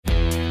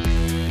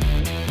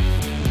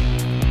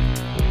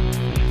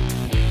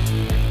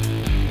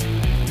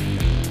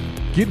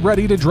Get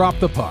ready to drop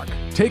the puck,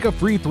 take a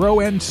free throw,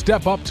 and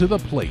step up to the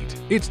plate.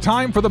 It's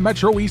time for the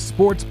Metro East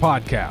Sports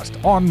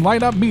Podcast on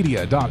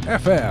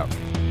lineupmedia.fm.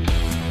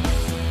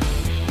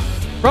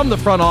 From the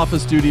front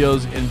office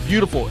studios in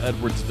beautiful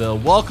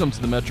Edwardsville, welcome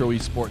to the Metro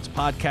East Sports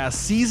Podcast,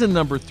 season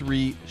number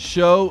 3,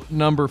 show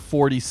number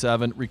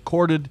 47,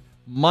 recorded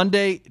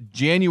Monday,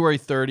 January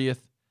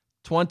 30th,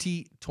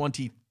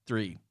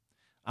 2023.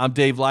 I'm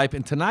Dave Leip,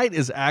 and tonight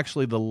is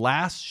actually the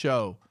last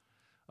show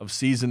of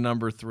season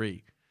number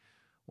 3.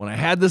 When I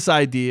had this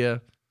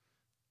idea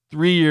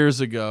 3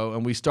 years ago,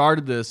 and we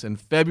started this in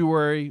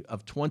February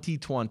of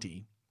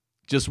 2020,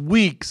 just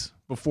weeks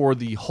before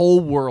the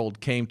whole world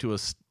came to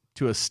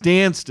a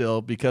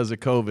standstill because of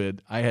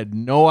COVID, I had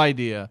no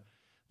idea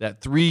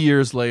that 3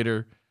 years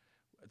later,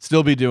 I'd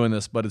still be doing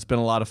this, but it's been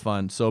a lot of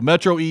fun. So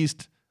Metro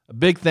East, a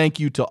big thank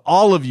you to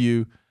all of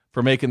you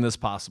for making this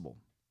possible.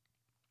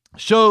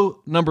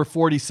 Show number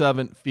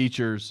 47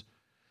 features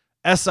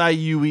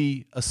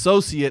SIUE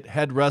Associate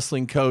Head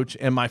Wrestling Coach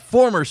and my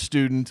former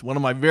student, one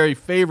of my very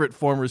favorite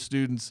former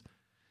students,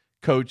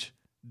 Coach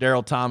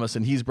Daryl Thomas,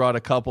 and he's brought a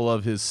couple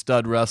of his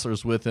stud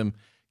wrestlers with him,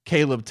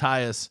 Caleb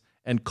Tyus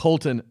and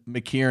Colton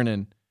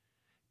McKiernan.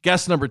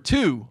 Guest number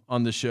 2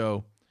 on the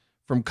show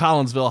from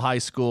Collinsville High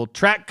School,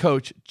 track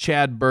coach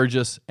Chad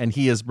Burgess, and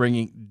he is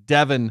bringing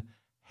Devin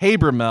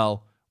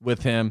Habermel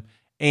with him.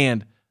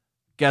 And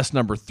guest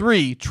number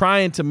 3,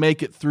 trying to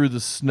make it through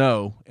the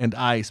snow and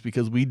ice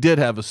because we did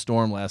have a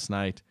storm last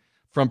night,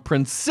 from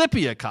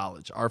Principia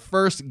College, our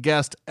first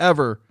guest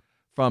ever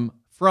from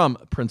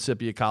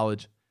Principia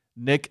College,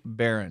 Nick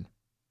Barron.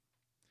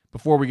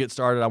 Before we get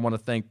started, I want to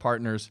thank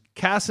partners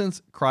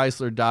Cassens,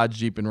 Chrysler, Dodge,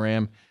 Jeep, and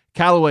Ram,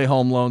 Callaway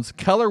Home Loans,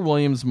 Keller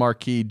Williams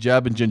Marquee,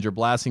 Jeb and Ginger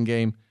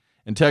Blasingame,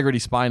 Integrity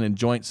Spine and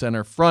Joint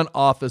Center, Front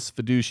Office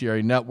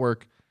Fiduciary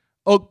Network,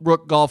 Oak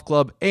Brook Golf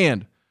Club,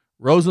 and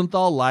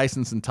Rosenthal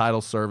License and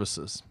Title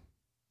Services.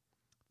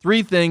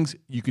 3 things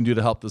you can do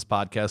to help this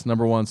podcast.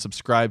 Number 1,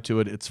 subscribe to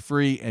it. It's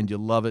free and you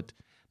love it.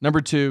 Number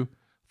 2,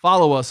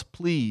 follow us,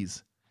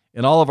 please,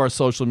 in all of our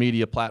social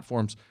media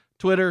platforms,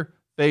 Twitter,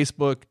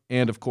 Facebook,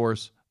 and, of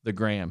course, the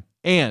Gram.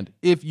 And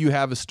if you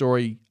have a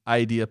story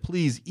idea,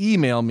 please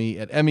email me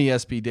at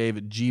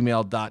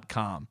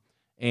mespdave@gmail.com.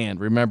 And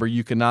remember,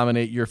 you can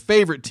nominate your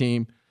favorite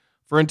team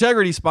for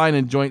Integrity Spine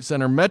and Joint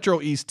Center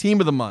Metro East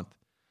Team of the Month.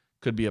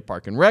 Could be a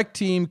park and rec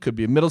team, could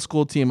be a middle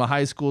school team, a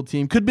high school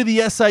team, could be the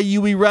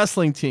SIUE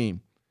wrestling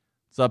team.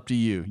 It's up to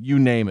you. You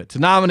name it. To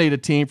nominate a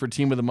team for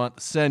Team of the Month,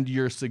 send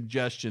your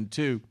suggestion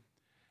to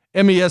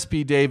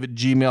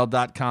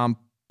mespdave@gmail.com.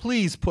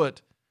 Please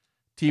put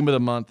Team of the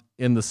Month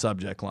in the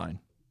subject line.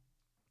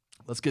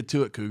 Let's get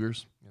to it,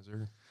 Cougars. Yes,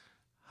 sir.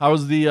 How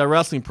was the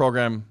wrestling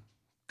program,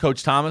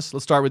 Coach Thomas?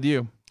 Let's start with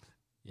you.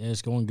 Yeah,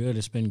 it's going good.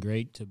 It's been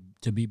great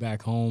to be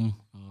back home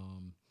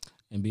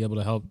and be able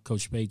to help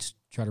Coach Spates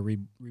try to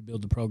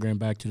rebuild the program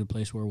back to the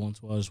place where it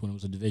once was when it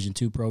was a Division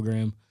II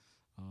program.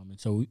 And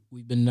so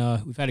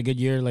we've had a good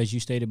year, as you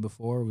stated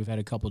before. We've had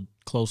a couple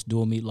close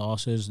dual meet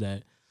losses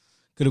that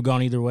could have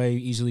gone either way.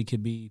 Easily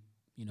could be,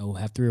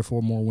 have 3 or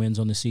 4 more wins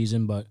on the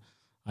season. But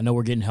I know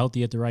we're getting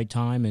healthy at the right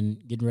time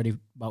and getting ready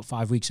about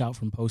 5 weeks out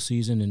from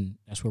postseason, and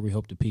that's where we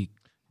hope to peak.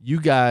 You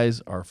guys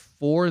are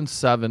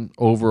 4-7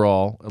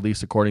 overall, at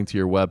least according to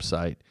your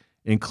website,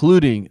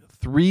 including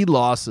 3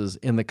 losses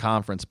in the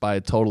conference by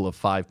a total of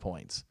 5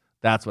 points.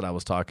 That's what I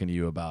was talking to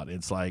you about.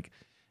 It's like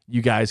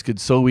you guys could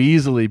so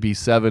easily be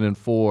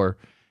 7-4.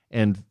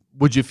 And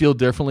would you feel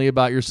differently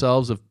about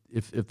yourselves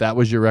if that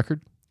was your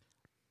record?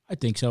 I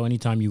think so.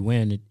 Anytime you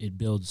win, it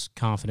builds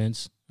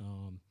confidence.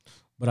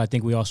 But I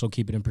think we also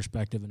keep it in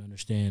perspective and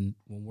understand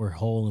when we're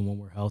whole and when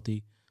we're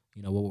healthy,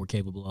 what we're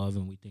capable of.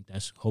 And we think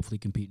that's hopefully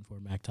competing for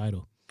a MAC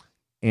title.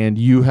 And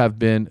you have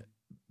been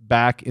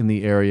back in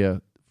the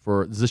area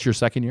is this your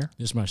second year?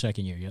 This is my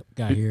second year, yep.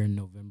 Got here in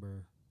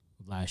November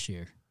of last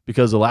year.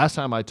 Because the last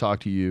time I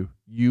talked to you,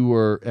 you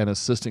were an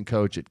assistant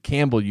coach at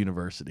Campbell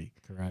University.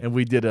 Correct. And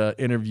we did an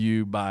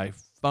interview by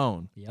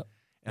phone. Yep.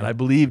 And I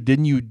believe,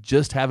 didn't you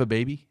just have a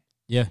baby?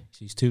 Yeah,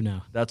 she's 2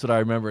 now. That's what I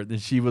remember. Then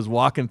she was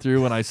walking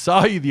through when I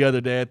saw you the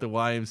other day at the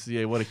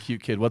YMCA. What a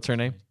cute kid. What's her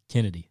name?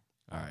 Kennedy.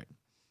 All right.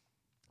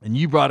 And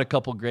you brought a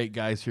couple great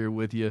guys here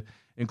with you,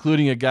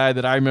 including a guy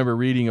that I remember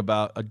reading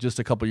about just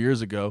a couple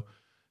years ago,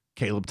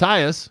 Caleb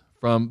Tyus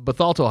from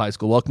Bethalto High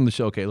School. Welcome to the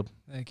show, Caleb.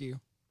 Thank you.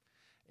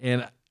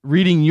 And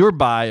reading your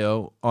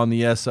bio on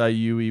the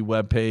SIUE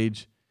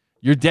webpage,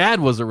 your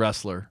dad was a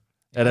wrestler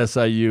at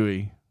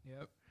SIUE.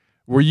 Yep.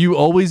 Were you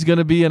always going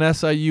to be an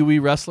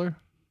SIUE wrestler?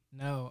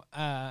 No.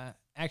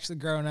 Actually,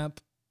 growing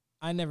up,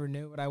 I never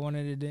knew what I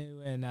wanted to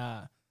do, and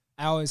I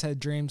always had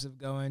dreams of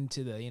going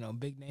to the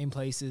big name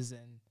places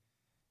and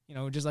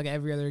just like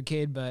every other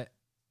kid. But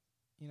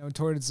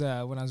towards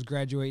when I was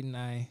graduating,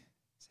 I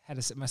had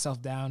to sit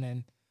myself down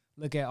and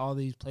look at all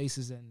these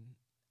places, and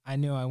I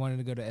knew I wanted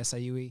to go to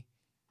SIUE.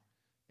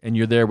 And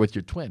you're there with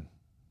your twin.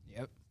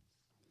 Yep.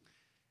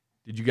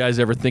 Did you guys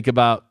ever think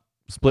about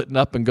splitting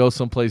up and go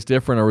someplace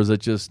different, or was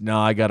it just, no,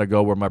 I got to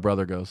go where my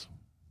brother goes?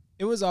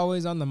 It was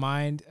always on the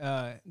mind,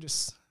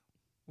 just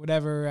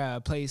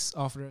whatever place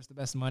offered us the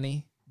best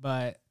money.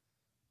 But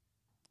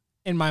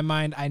in my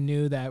mind, I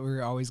knew that we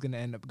were always going to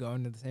end up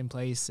going to the same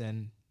place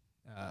and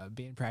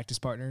being practice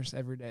partners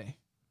every day.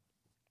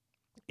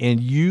 And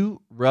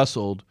you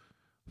wrestled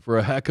for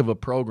a heck of a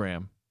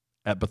program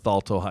at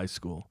Bethalto High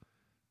School.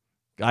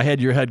 I had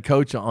your head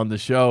coach on the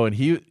show, and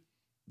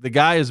the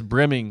guy is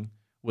brimming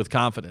with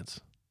confidence.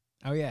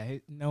 Oh, yeah.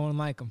 No one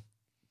like him.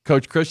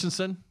 Coach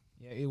Christensen?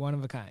 Yeah, he's one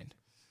of a kind.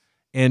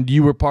 And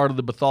you were part of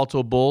the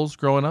Bethalto Bulls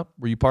growing up?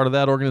 Were you part of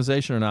that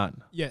organization or not?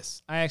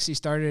 Yes. I actually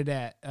started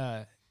at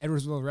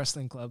Edwardsville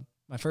Wrestling Club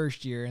my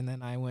first year, and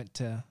then I went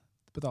to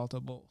the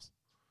Bethalto Bulls.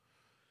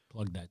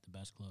 Plug that, the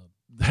best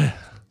club.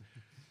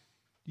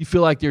 You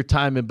feel like your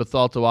time in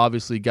Bethalto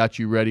obviously got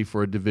you ready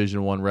for a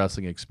Division I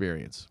wrestling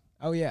experience.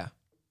 Oh, yeah.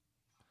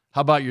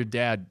 How about your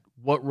dad?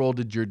 What role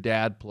did your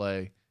dad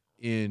play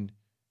in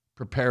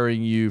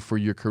preparing you for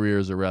your career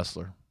as a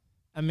wrestler?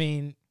 I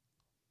mean,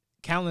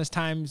 countless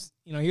times,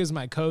 he was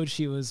my coach.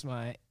 He was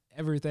my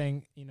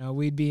everything.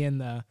 We'd be in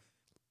the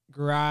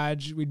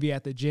garage. We'd be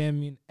at the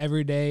gym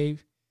every day,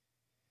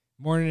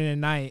 morning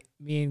and night.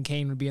 Me and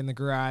Kane would be in the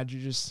garage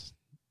just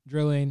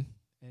drilling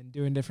and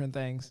doing different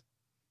things.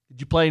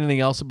 Did you play anything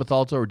else at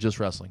Bethalto or just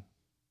wrestling?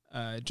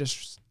 I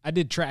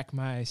did track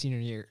my senior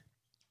year.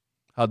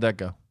 How'd that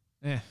go?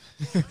 Yeah.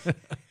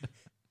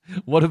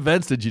 What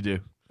events did you do?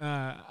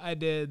 I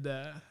did.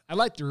 I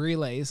liked the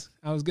relays.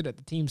 I was good at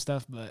the team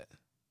stuff, but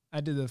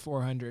I did the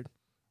 400.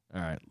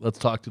 All right, let's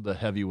talk to the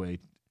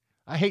heavyweight.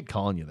 I hate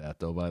calling you that,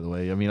 though, by the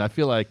way. I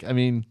feel like,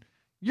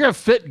 you're a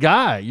fit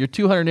guy. You're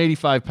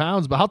 285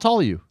 pounds, but how tall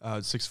are you?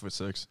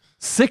 6'6".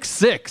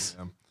 6'6".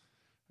 Yeah. All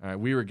right,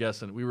 we were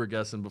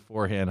guessing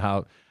beforehand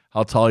how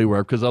tall you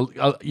were because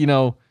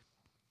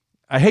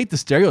I hate the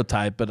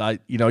stereotype,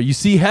 but you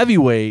see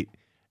heavyweight,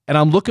 and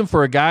I'm looking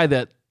for a guy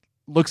that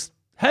looks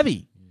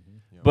heavy,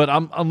 but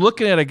I'm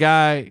looking at a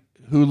guy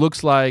who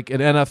looks like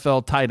an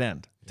NFL tight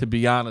end. To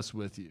be honest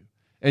with you,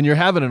 and you're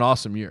having an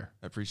awesome year.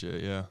 I appreciate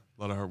it. Yeah, a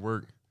lot of hard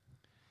work.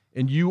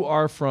 And you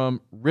are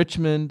from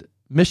Richmond,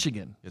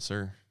 Michigan. Yes,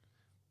 sir.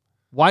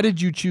 Why did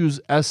you choose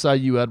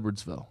SIU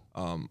Edwardsville?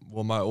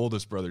 Well, my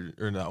oldest brother,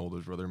 or not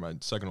oldest brother, my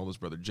second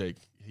oldest brother, Jake,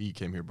 he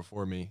came here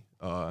before me.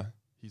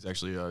 He's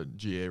actually a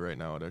GA right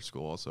now at our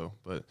school also.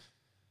 But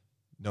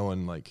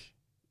knowing,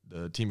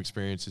 the team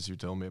experiences you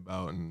told me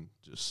about and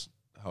just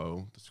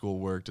how the school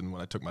worked, and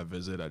when I took my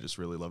visit, I just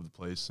really loved the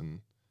place,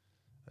 and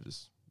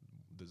this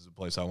is a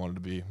place I wanted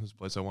to be. This is a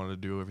place I wanted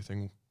to do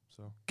everything.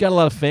 So Got a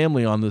lot of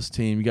family on this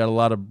team. You got a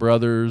lot of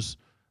brothers.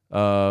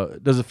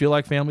 Does it feel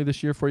like family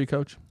this year for you,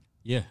 Coach?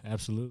 Yeah,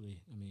 absolutely.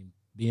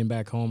 Being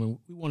back home, and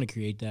we want to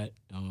create that,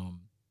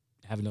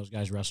 having those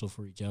guys wrestle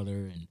for each other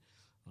and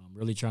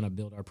really trying to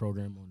build our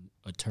program on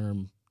a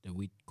term that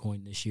we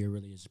coined this year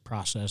really is a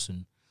process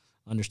and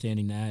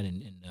understanding that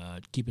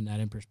and keeping that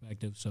in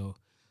perspective. So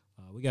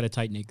we got a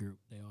tight-knit group.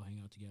 They all hang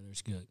out together.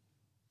 It's good.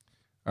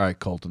 All right,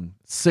 Colton.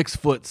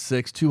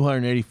 6'6",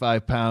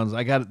 285 pounds.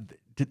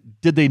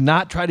 Did they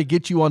not try to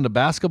get you on the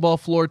basketball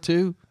floor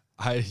too?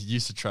 I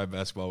used to try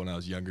basketball when I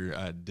was younger.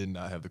 I did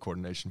not have the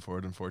coordination for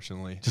it,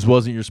 unfortunately. Just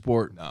wasn't your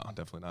sport? No,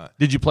 definitely not.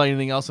 Did you play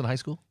anything else in high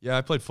school? Yeah,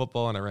 I played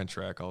football and I ran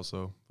track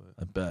also. But.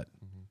 I bet.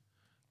 Mm-hmm.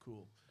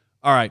 Cool.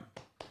 All right.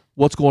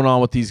 What's going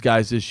on with these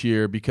guys this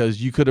year? Because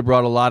you could have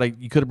brought a lot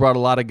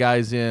of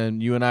guys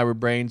in. You and I were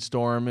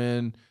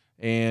brainstorming.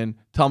 And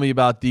tell me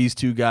about these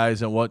two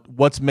guys and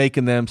what's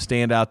making them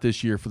stand out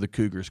this year for the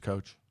Cougars,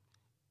 Coach.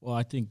 Well,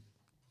 I think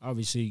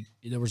obviously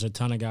there was a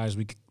ton of guys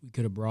we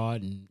could have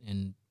brought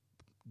and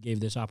gave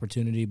this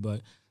opportunity,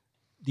 but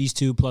these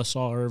two plus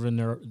Saul Irvin,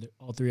 they're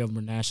all three of them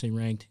are nationally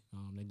ranked.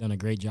 They've done a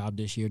great job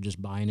this year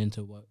just buying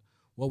into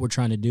what we're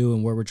trying to do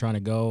and where we're trying to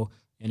go,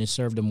 and it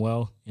served them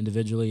well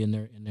individually in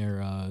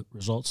their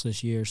results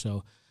this year.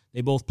 So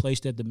they both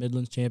placed at the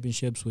Midlands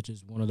Championships, which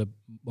is one of the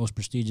most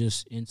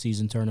prestigious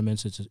in-season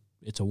tournaments.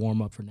 It's a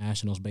warm-up for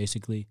nationals,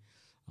 basically.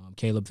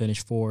 Caleb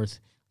finished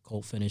 4th.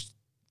 Colt finished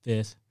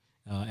 5th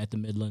at the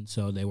Midlands.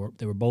 So they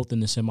were both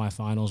in the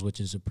semifinals, which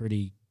is a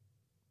pretty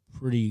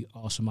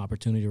awesome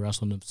opportunity to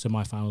wrestle in the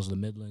semifinals of the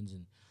Midlands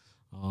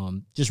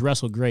and just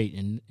wrestle great.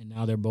 And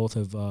now they both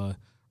have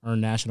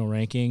earned national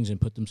rankings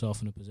and put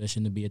themselves in a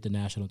position to be at the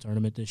national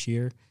tournament this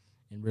year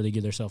and really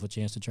give themselves a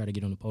chance to try to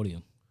get on the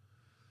podium.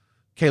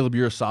 Caleb,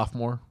 you're a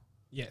sophomore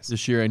Yes.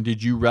 this year, and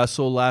did you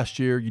wrestle last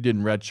year? You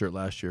didn't redshirt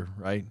last year,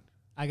 right?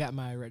 I got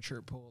my red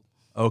shirt pulled.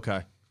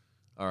 Okay.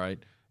 All right.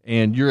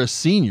 And you're a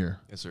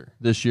senior Yes, sir.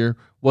 this year.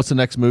 What's the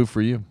next move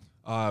for you?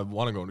 I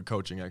want to go into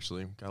coaching,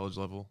 actually, college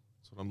level.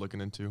 That's what I'm looking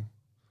into.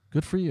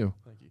 Good for you.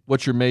 Thank you.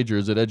 What's your major?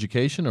 Is it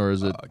education or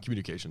is it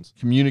Communications.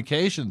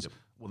 communications? Yep.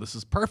 Well, this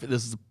is perfect.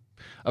 This is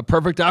a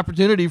perfect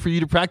opportunity for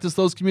you to practice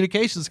those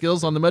communication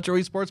skills on the Metro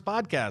Esports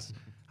podcast.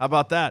 How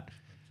about that?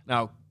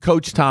 Now,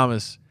 Coach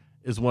Thomas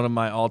is one of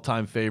my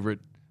all-time favorite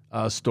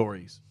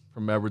stories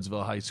from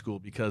Edwardsville High School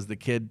because the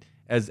kid,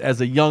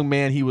 as a young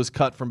man, he was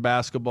cut from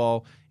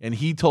basketball, and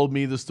he told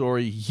me the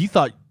story. You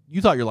thought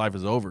your life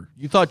was over.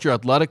 You thought your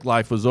athletic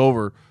life was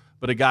over,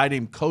 but a guy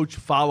named Coach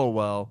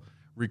Followell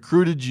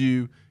recruited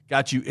you,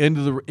 got you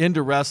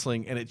into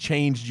wrestling, and it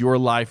changed your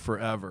life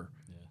forever.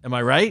 Yeah. Am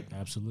I right?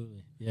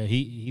 Absolutely. Yeah,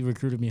 he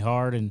recruited me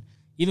hard, and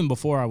even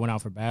before I went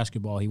out for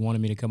basketball, he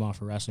wanted me to come out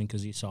for wrestling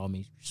because he saw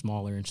me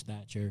smaller in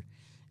stature,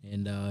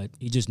 and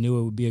he just knew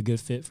it would be a good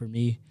fit for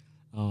me.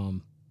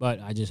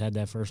 But I just had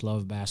that first love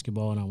of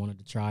basketball, and I wanted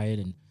to try it,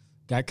 and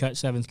got cut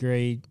 7th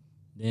grade.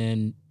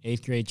 Then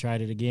 8th grade,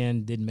 tried it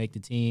again, didn't make the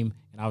team,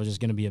 and I was just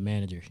going to be a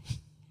manager.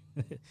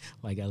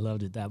 Like, I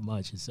loved it that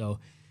much. And so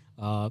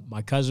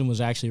my cousin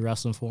was actually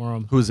wrestling for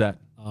him. Who's that?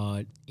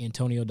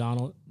 Antonio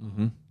Donald.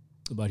 Mm-hmm.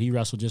 But he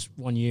wrestled just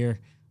 1 year.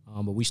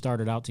 But we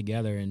started out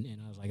together, and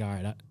I was like, all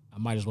right, I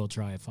might as well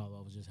try it.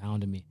 Follow was just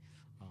hounding me.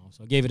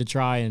 So I gave it a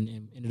try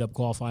and ended up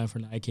qualifying for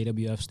the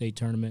IKWF state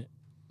tournament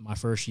my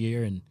first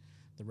year, and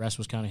the rest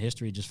was kind of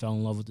history. Just fell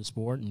in love with the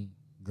sport and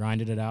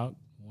grinded it out.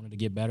 Wanted to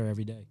get better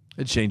every day.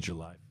 It changed your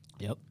life.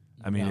 Yep.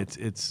 I mean,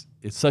 it's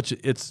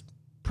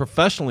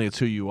professionally, it's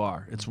who you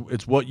are.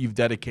 It's what you've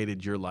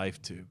dedicated your life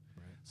to. Right.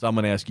 So I'm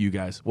going to ask you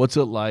guys, what's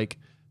it like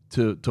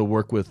to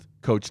work with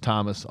Coach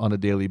Thomas on a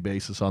daily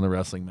basis on the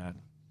wrestling mat?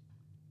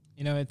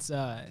 It's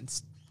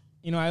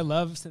I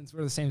love, since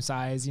we're the same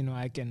size,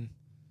 I can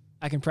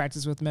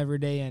practice with him every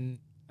day, and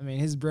I mean,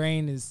 his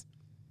brain is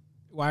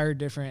wired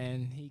different,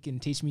 and he can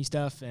teach me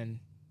stuff and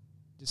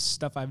just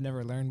stuff I've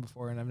never learned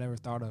before and I've never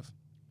thought of.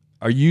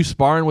 Are you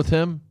sparring with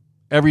him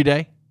every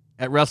day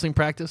at wrestling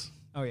practice?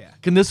 Oh, yeah.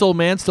 Can this old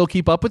man still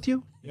keep up with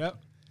you? Yep.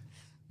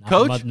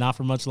 Coach? Not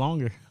for much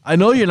longer. I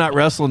know you're not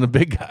wrestling the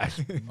big guy.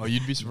 Oh,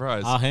 you'd be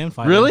surprised. I'll hand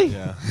fight Really?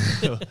 him.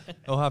 Yeah.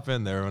 He'll hop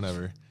in there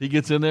whenever. He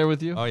gets in there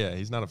with you? Oh, yeah.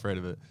 He's not afraid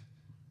of it.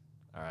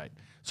 All right.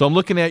 So I'm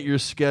looking at your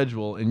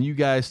schedule, and you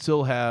guys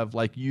still have,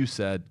 like you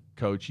said,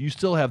 Coach, you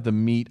still have the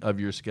meat of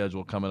your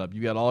schedule coming up.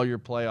 You got all your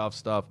playoff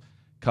stuff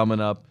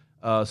coming up,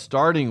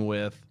 starting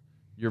with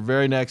your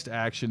very next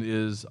action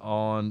is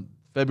on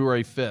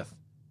February 5th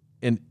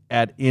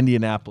at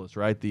Indianapolis,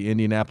 right? The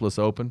Indianapolis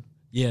Open.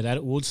 Yeah,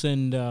 that we'll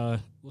send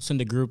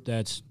a group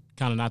that's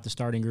kind of not the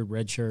starting group,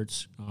 red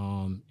shirts,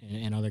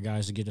 and other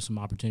guys to get us some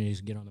opportunities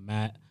to get on the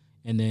mat.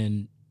 And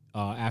then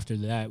after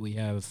that, we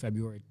have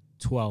February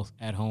 12th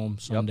at home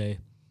Sunday.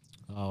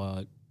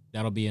 Yep.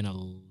 That'll be an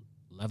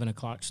 11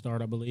 o'clock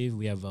start, I believe.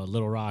 We have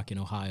Little Rock and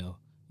Ohio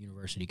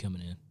University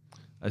coming in.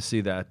 I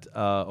see that.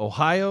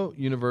 Ohio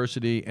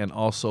University and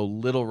also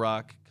Little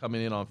Rock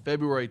coming in on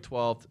February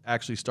 12th,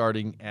 actually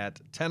starting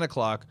at 10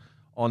 o'clock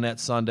on that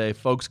Sunday.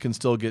 Folks can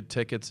still get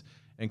tickets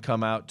and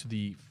come out to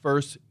the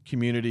First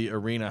Community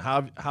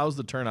Arena. How's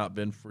the turnout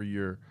been for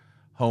your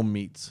home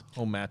meets,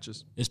 home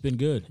matches? It's been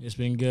good.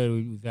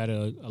 We've had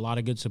a lot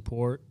of good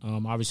support.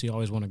 Obviously,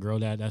 always want to grow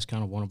that. That's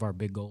kind of one of our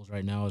big goals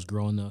right now is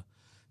growing the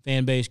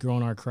fan base,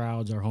 growing our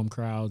crowds, our home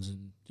crowds,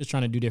 and just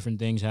trying to do different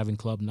things, having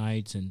club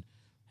nights and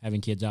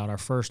having kids out. Our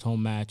first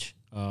home match,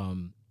 I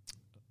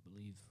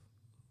believe,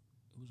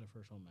 who was our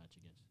first home match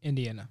against?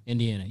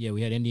 Indiana. Yeah,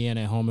 we had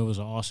Indiana at home. It was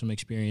an awesome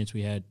experience.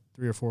 We had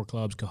 3 or 4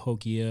 clubs,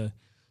 Cahokia.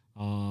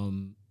 I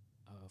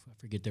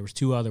forget, there was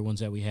 2 other ones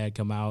that we had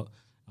come out,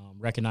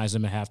 recognized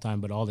them at halftime,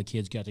 but all the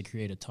kids got to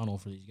create a tunnel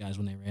for these guys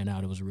when they ran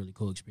out. It was a really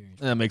cool experience.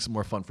 And that makes it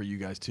more fun for you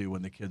guys, too,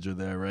 when the kids are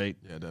there, right?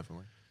 Yeah,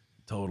 definitely.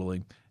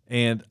 Totally.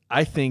 And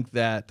I think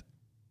that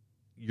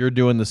you're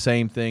doing the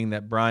same thing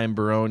that Brian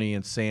Baroni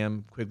and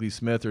Sam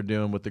Quigley-Smith are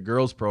doing with the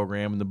girls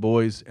program and the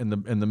boys and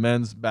the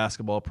men's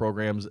basketball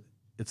programs.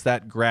 It's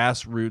that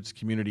grassroots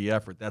community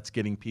effort that's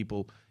getting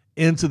people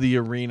into the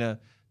arena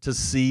to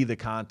see the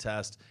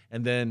contest,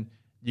 and then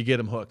you get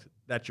them hooked.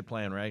 That's your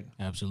plan, right?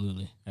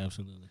 Absolutely.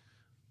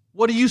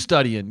 What are you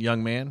studying,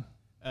 young man?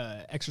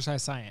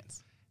 Exercise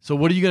science. So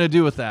what are you going to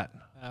do with that?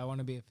 I want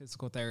to be a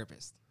physical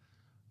therapist.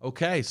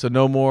 Okay, so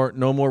no more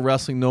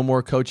wrestling, no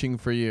more coaching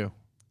for you.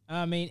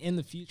 I mean, in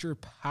the future,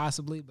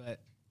 possibly, but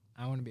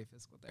I want to be a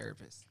physical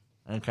therapist.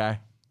 Okay.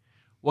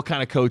 What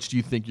kind of coach do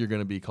you think you're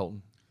going to be,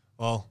 Colton?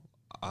 Well,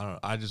 I don't know.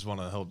 I just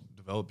want to help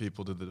develop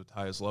people to the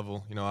highest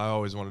level. I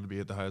always wanted to be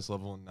at the highest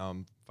level, and now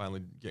I'm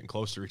finally getting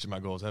close to reaching my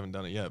goals. I haven't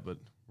done it yet, but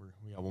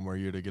we got 1 more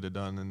year to get it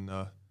done, and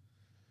I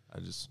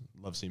just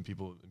love seeing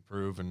people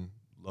improve and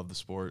love the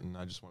sport, and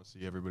I just want to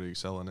see everybody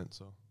excel in it,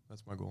 so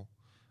that's my goal.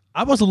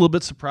 I was a little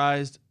bit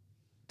surprised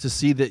to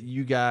see that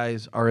you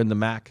guys are in the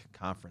MAC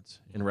conference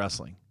in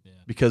wrestling. Yeah.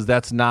 Because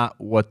that's not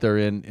what they're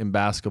in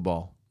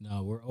basketball.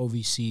 No, we're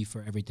OVC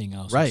for everything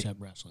else right.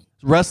 except wrestling.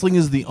 Wrestling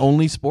is the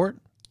only sport?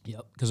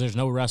 Yep, because there's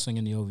no wrestling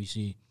in the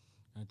OVC.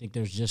 I think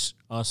there's just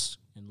us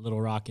and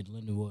Little Rock and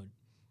Lindenwood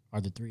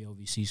are the 3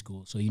 OVC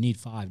schools. So you need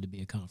 5 to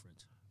be a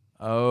conference.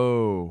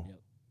 Oh,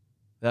 yep.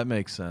 That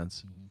makes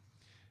sense. Mm-hmm.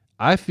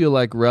 I feel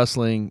like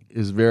wrestling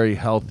is very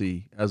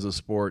healthy as a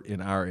sport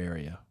in our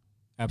area.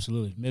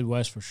 Absolutely.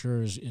 Midwest for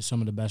sure is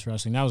some of the best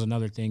wrestling. That was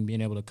another thing,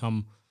 being able to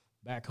come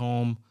back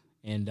home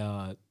and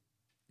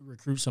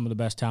recruit some of the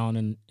best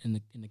talent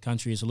in the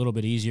country. It's a little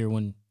bit easier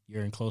when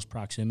you're in close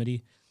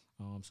proximity.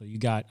 So you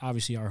got,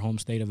 obviously, our home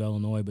state of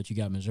Illinois, but you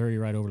got Missouri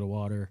right over the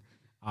water,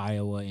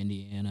 Iowa,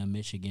 Indiana,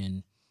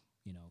 Michigan,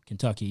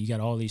 Kentucky. You got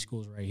all these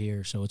schools right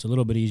here. So it's a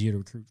little bit easier to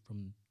recruit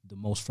from the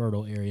most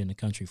fertile area in the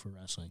country for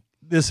wrestling.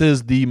 This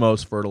is the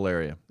most fertile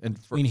area and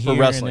for Here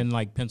wrestling. and then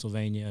like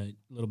Pennsylvania,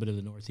 a little bit of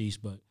the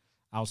Northeast, but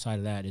outside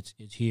of that,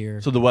 it's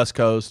here. So the West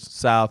Coast,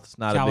 South, it's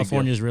not a big deal.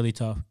 California's really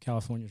tough.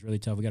 California's really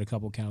tough. We got a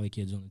couple Cali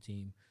kids on the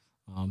team.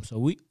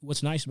 So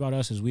what's nice about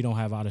us is we don't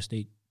have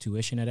out-of-state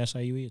tuition at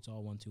SIUE. It's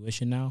all one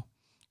tuition now.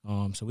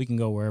 So we can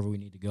go wherever we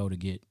need to go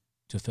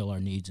to fill our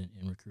needs and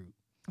recruit.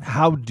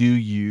 How do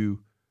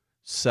you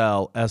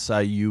sell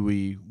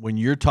SIUE when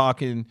you're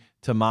talking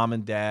to mom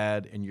and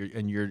dad and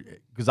you're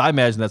because I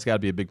imagine that's got to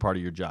be a big part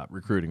of your job,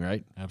 recruiting,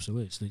 right?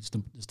 Absolutely.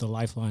 It's the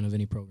lifeline of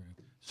any program.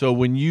 So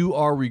when you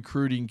are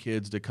recruiting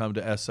kids to come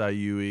to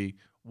SIUE,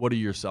 what are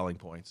your selling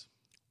points?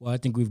 Well, I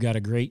think we've got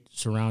a great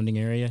surrounding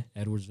area.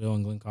 Edwardsville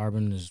and Glen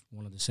Carbon is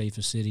one of the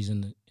safest cities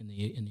in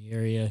the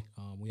area.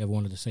 We have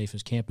one of the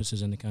safest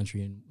campuses in the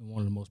country and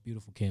one of the most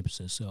beautiful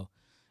campuses. So,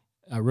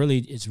 really,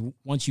 it's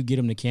once you get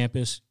them to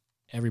campus,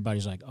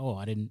 everybody's like, "Oh,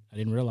 I didn't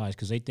realize,"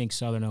 because they think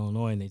Southern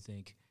Illinois and they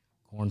think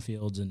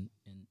cornfields and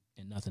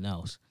nothing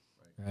else,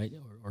 right?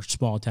 Or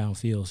small town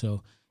feel.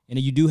 So, and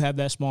you do have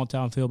that small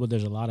town feel, but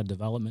there's a lot of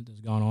development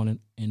that's gone on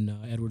in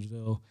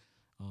Edwardsville.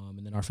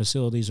 And then our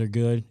facilities are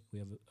good. We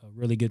have a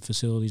really good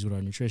facilities with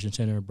our nutrition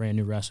center, a brand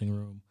new wrestling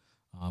room,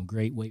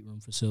 great weight room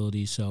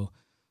facilities. So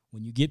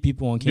when you get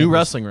people on campus, New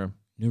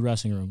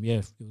wrestling room.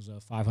 Yeah, it was a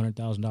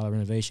 $500,000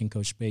 renovation.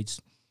 Coach Spates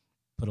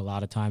put a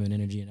lot of time and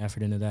energy and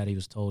effort into that. He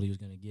was told he was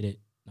going to get it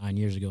 9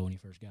 years ago when he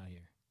first got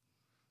here.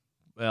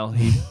 Well,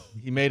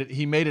 he made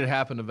it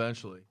happen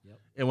eventually. Yep.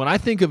 And when I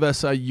think of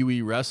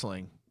SIUE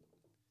wrestling,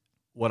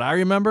 what I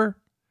remember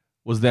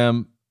was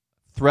them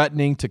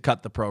threatening to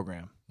cut the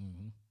program.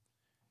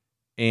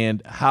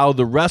 And how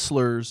the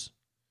wrestlers,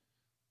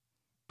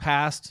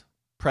 past,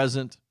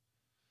 present,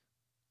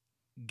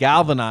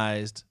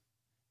 galvanized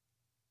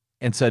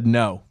and said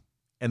no.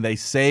 And they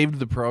saved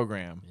the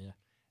program. Yeah.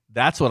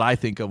 That's what I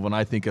think of when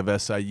I think of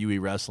SIUE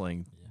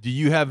wrestling. Yeah. Do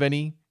you have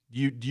any?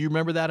 Do you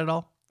remember that at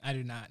all? I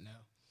do not know.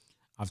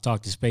 I've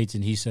talked to Spates,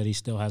 and he said he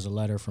still has a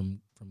letter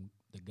from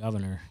the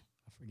governor.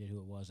 I forget who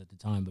it was at the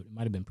time, but it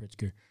might have been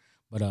Pritzker.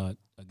 But a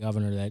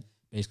governor that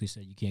basically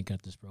said you can't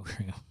cut this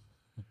program.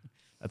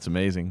 That's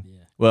amazing. Yeah.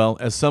 Well,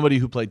 as somebody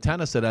who played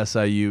tennis at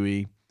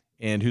SIUE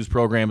and whose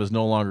program is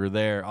no longer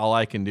there, all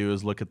I can do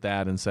is look at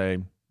that and say,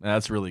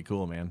 that's really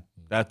cool, man.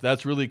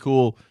 That's really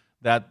cool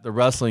that the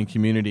wrestling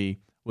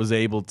community was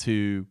able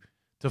to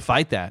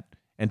fight that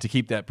and to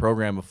keep that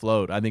program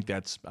afloat. I think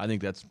that's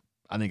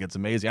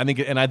amazing.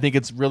 I think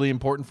it's really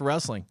important for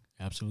wrestling.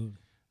 Absolutely.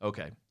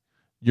 Okay.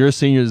 You're a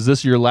senior. Is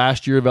this your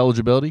last year of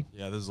eligibility?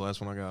 Yeah, this is the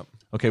last one I got.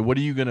 Okay, what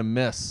are you going to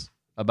miss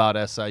about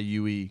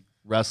SIUE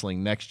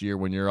wrestling next year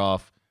when you're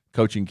off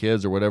coaching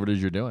kids or whatever it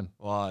is you're doing?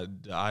 Well,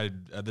 I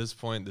at this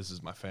point, this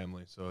is my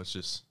family, so it's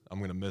just I'm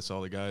gonna miss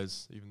all the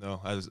guys. Even though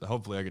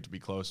hopefully I get to be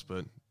close,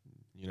 but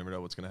you never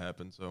know what's gonna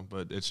happen. So,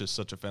 but it's just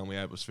such a family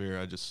atmosphere.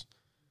 I just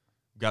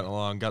gotten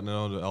to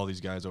know all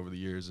these guys over the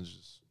years, and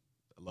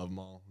I love them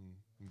all. And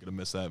I'm gonna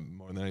miss that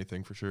more than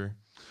anything for sure.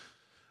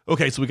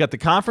 Okay, so we got the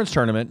conference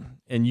tournament,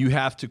 and you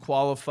have to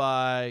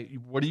qualify.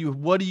 What do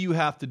you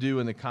have to do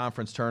in the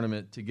conference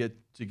tournament to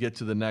get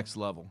to the next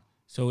level?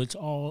 So it's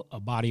all a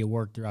body of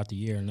work throughout the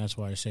year, and that's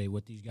why I say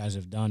what these guys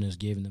have done is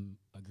given them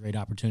a great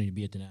opportunity to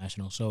be at the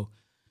national. So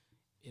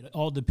it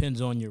all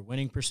depends on your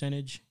winning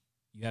percentage.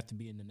 You have to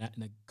be in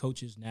the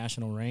coach's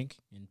national rank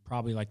and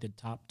probably like the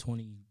top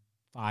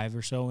 25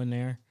 or so in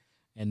there,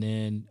 and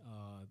then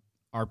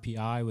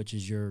RPI, which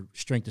is your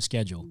strength of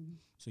schedule. Mm-hmm.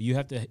 So you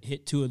have to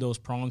hit two of those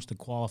prongs to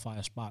qualify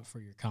a spot for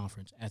your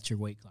conference at your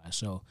weight class.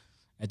 So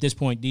at this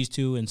point, these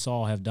two and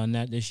Saul have done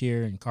that this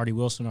year, and Cardi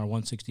Wilson, our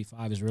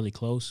 165, is really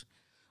close.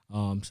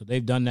 So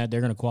they've done that.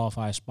 They're going to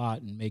qualify a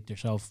spot and make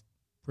themselves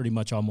pretty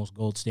much almost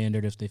gold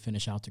standard if they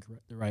finish out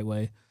the right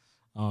way.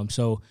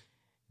 So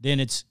then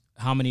it's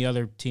how many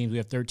other teams. We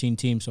have 13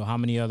 teams, so how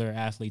many other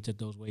athletes at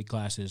those weight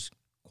classes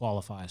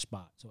qualify a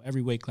spot. So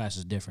every weight class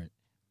is different.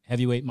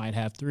 Heavyweight might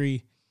have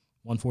 3,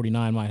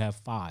 149 might have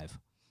 5.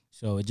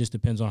 So it just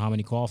depends on how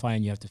many qualify,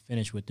 and you have to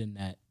finish within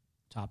that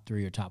top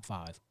 3 or top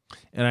 5.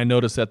 And I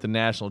noticed that the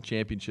national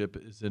championship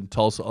is in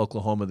Tulsa,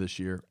 Oklahoma this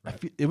year.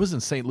 Right. It was in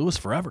St. Louis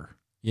forever.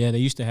 Yeah, they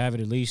used to have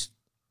it at least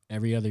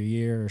every other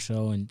year or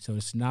so, and so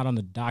it's not on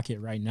the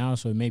docket right now,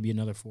 so it may be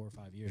another 4 or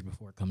 5 years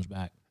before it comes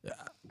back.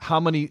 How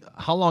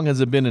long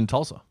has it been in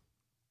Tulsa?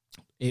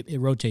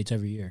 It rotates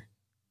every year.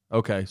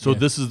 Okay, so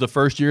This is the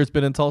first year it's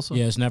been in Tulsa?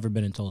 Yeah, it's never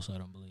been in Tulsa, I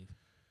don't believe.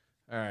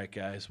 All right,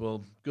 guys.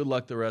 Well, good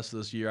luck the rest of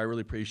this year. I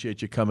really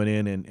appreciate you coming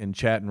in and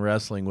chatting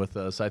wrestling with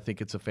us. I think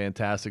it's a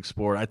fantastic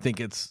sport. I think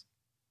it's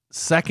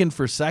second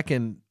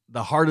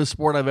the hardest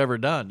sport I've ever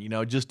done. You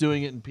know, just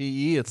doing it in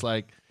PE, it's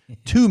like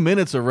 2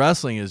 minutes of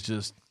wrestling is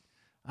just,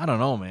 I don't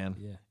know, man.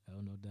 Yeah,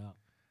 oh, no doubt.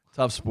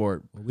 Tough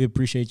sport. Well, we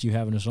appreciate you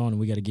having us on, and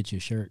we got to get you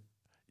a shirt.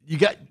 You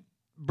got,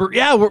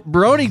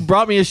 Baroni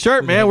brought me a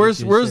shirt, man. Where's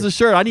the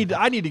shirt? I need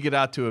to get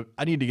out to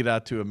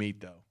a meet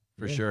though,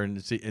 for sure,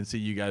 and see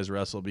you guys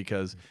wrestle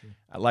because,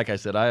 like I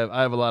said,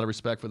 I have a lot of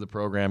respect for the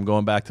program.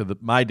 Going back to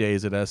my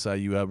days at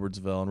SIU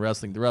Edwardsville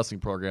and the wrestling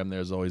program there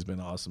has always been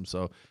awesome.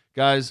 So,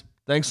 guys,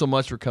 thanks so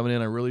much for coming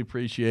in. I really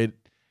appreciate it.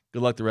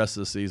 Good luck the rest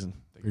of the season.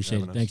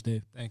 Appreciate it. Thanks,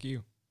 Dave. Thank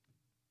you.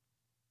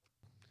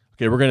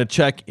 Okay, we're going to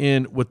check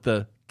in with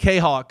the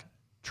K-Hawk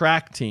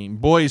track team,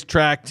 boys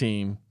track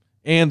team,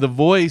 and the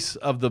voice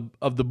of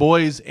the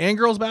boys and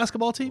girls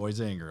basketball team. Boys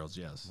and girls,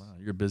 yes. Wow,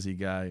 you're a busy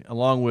guy,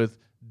 along with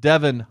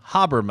Devin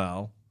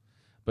Habermel.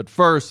 But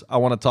first, I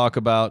want to talk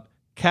about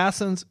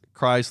Cassens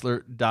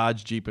Chrysler,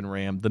 Dodge, Jeep, and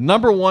Ram, the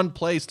number one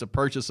place to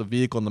purchase a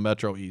vehicle in the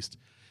Metro East.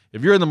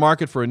 If you're in the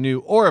market for a new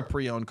or a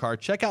pre-owned car,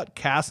 check out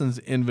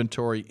Cassens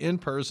Inventory in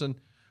person,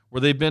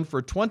 where they've been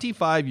for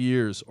 25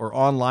 years, or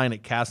online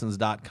at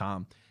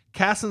Cassens.com.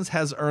 Cassens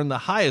has earned the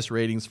highest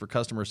ratings for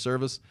customer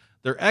service.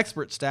 Their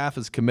expert staff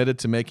is committed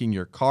to making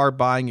your car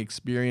buying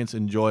experience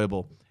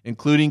enjoyable,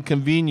 including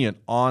convenient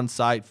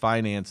on-site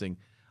financing.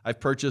 I've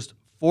purchased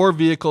 4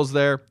 vehicles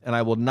there, and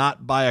I will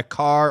not buy a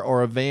car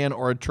or a van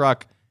or a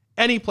truck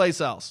anyplace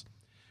else.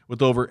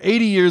 With over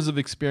 80 years of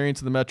experience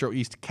in the Metro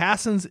East,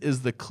 Cassens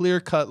is the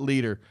clear-cut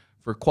leader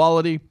for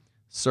quality,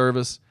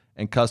 service,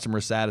 and customer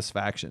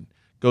satisfaction.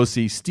 Go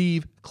see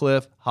Steve,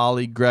 Cliff,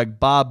 Holly, Greg,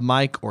 Bob,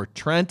 Mike, or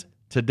Trent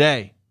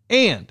today.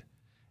 And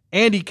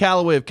Andy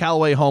Calloway of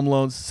Calloway Home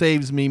Loans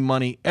saves me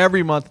money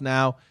every month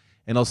now,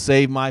 and he'll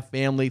save my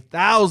family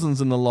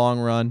thousands in the long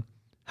run.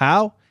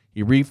 How?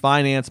 He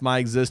refinanced my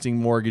existing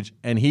mortgage,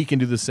 and he can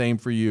do the same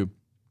for you.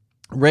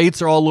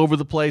 Rates are all over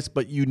the place,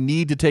 but you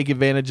need to take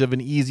advantage of an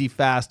easy,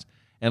 fast,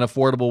 and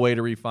affordable way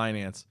to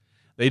refinance.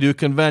 They do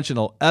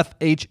conventional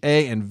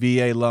FHA and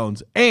VA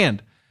loans.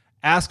 And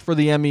ask for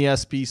the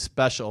MESP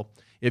special.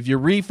 If you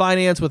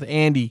refinance with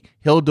Andy,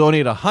 he'll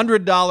donate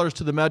 $100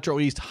 to the Metro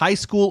East high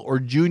school or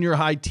junior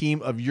high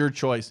team of your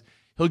choice.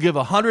 He'll give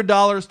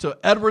 $100 to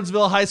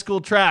Edwardsville High School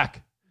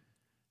track.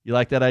 You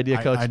like that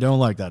idea, Coach? I don't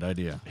like that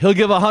idea. He'll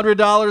give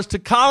 $100 to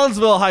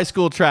Collinsville High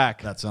School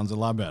track. That sounds a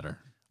lot better.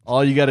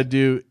 All you got to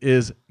do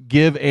is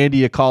give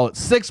Andy a call at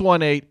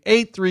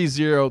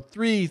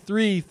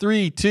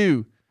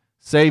 618-830-3332.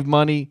 Save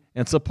money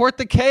and support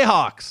the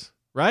K-Hawks.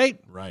 Right?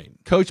 Right.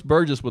 Coach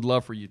Burgess would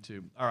love for you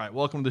to. All right,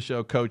 welcome to the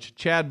show, Coach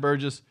Chad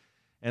Burgess,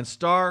 and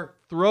star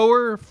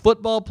thrower,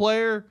 football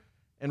player,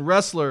 and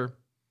wrestler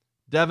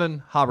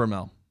Devin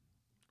Habermel.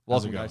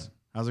 Welcome, guys.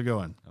 How's it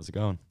going?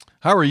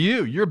 How are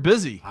you? You're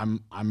busy.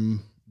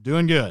 I'm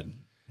doing good.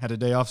 Had a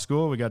day off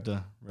school. We got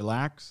to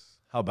relax.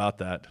 How about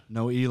that?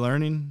 No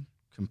e-learning.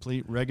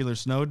 Complete regular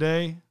snow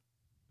day.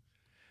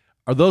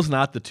 Are those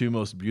not the 2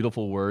 most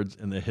beautiful words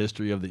in the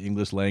history of the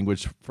English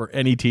language for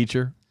any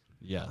teacher?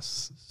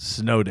 Yes.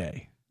 Snow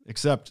day.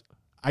 Except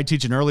I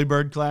teach an early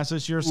bird class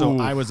this year, so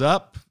I was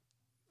up,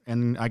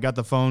 and I got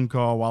the phone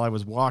call while I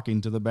was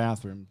walking to the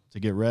bathroom to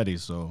get ready,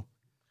 so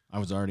I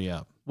was already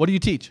up. What do you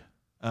teach?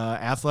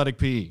 Athletic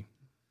PE.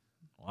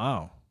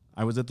 Wow.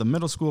 I was at the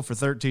middle school for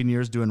 13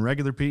 years doing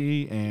regular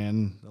PE,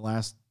 and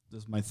this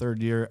is my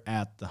 3rd year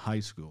at the high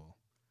school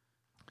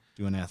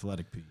doing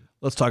athletic PE.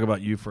 Let's talk about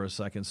you for a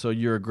second. So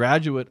you're a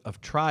graduate of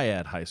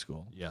Triad High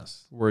School.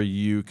 Yes. Where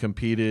you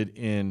competed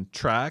in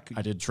track.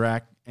 I did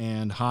track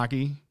and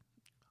hockey.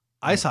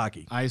 Ice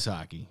hockey. Ice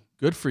hockey.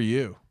 Good for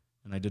you.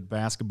 And I did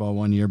basketball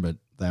 1 year, but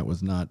that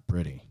was not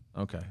pretty.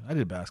 Okay. I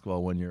did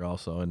basketball 1 year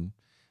also, and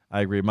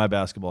I agree. My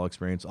basketball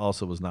experience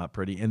also was not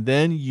pretty. And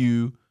then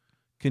you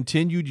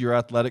continued your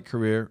athletic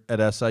career at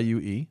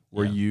SIUE,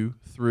 where you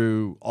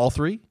threw all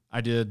 3?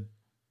 I did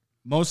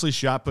mostly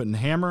shot put and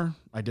hammer.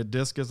 I did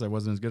discus. I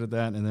wasn't as good at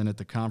that. And then at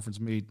the conference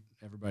meet,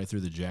 everybody threw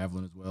the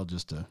javelin as well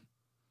just to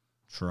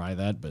try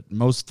that. But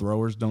most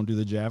throwers don't do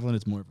the javelin.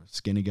 It's more of a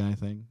skinny guy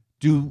thing.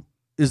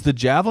 Is the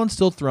javelin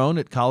still thrown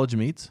at college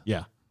meets?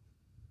 Yeah.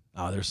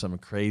 Oh, there's some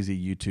crazy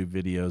YouTube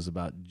videos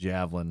about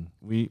javelin.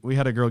 We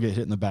had a girl get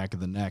hit in the back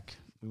of the neck.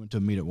 We went to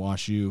a meet at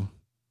WashU.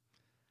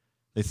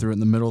 They threw it in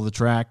the middle of the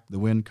track. The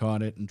wind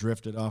caught it and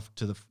drifted off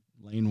to the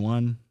lane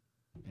 1,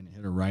 and it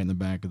hit her right in the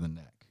back of the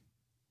neck.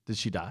 Did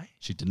she die?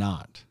 She did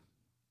not.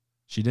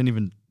 She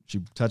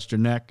touched her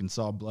neck and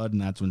saw blood,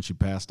 and that's when she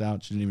passed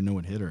out. She didn't even know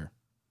what hit her.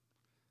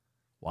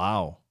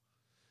 Wow.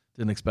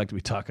 Didn't expect to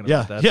be talking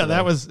about that. Yeah,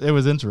 today. it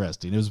was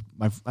interesting. It was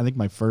I think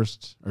my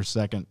first or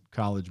second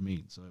college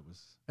meet, so it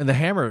was. And the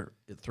hammer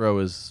throw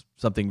is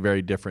something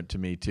very different to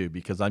me too,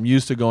 because I'm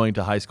used to going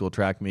to high school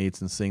track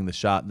meets and seeing the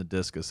shot and the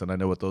discus, and I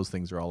know what those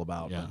things are all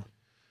about. Yeah.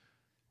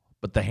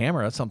 But the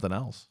hammer, that's something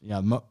else.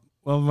 Yeah.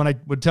 Well, when I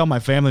would tell my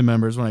family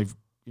members when I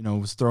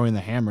was throwing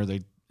the hammer,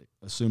 they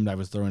assumed I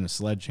was throwing a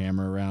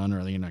sledgehammer around or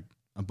a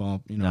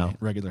bump,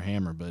 regular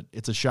hammer. But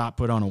it's a shot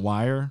put on a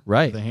wire,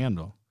 right? With a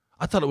handle.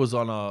 I thought it was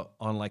on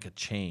like a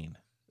chain.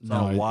 It's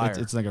on a wire.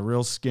 It's like a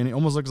real skinny.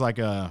 Almost looks like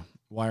a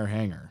wire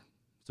hanger.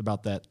 It's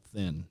about that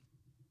thin.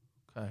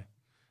 Okay.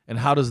 And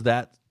how does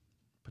that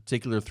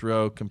particular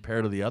throw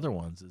compare to the other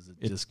ones? Is it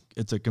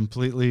it's a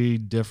completely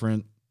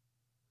different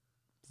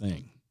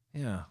thing.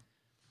 Yeah.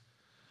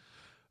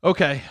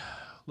 Okay.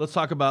 Let's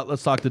talk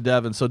to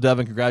Devin. So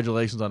Devin,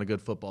 congratulations on a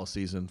good football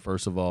season,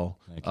 first of all.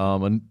 Thank you.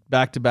 And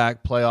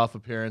back-to-back playoff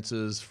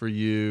appearances for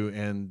you.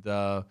 And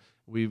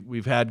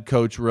we've had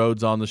Coach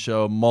Rhodes on the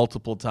show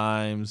multiple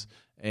times.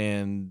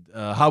 And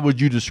how would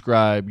you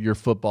describe your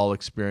football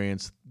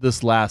experience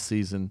this last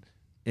season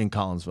in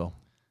Collinsville?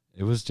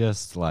 It was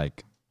just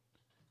like,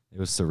 it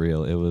was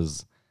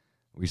surreal.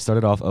 We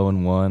started off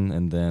 0-1,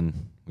 and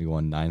then we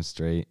won 9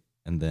 straight,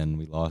 and then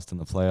we lost in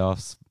the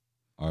playoffs,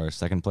 our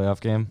second playoff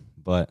game.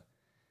 But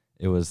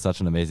it was such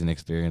an amazing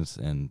experience,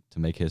 and to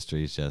make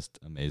history is just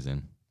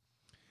amazing.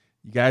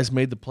 You guys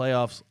made the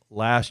playoffs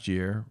last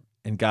year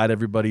and got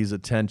everybody's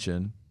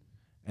attention,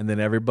 and then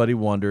everybody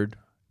wondered,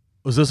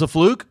 was this a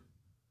fluke?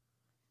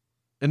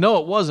 And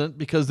no, it wasn't,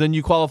 because then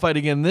you qualified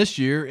again this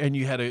year, and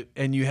you had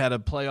a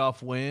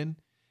playoff win.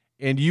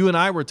 And you and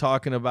I were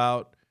talking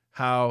about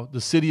how the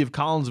city of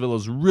Collinsville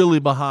is really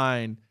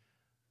behind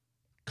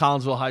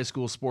Collinsville High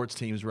School sports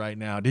teams right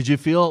now. Did you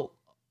feel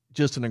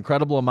just an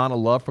incredible amount of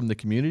love from the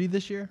community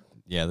this year?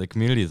 Yeah, the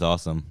community is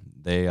awesome.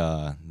 They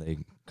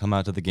come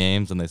out to the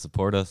games and they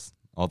support us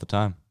all the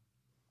time.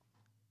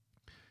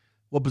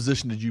 What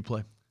position did you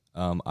play?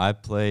 I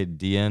played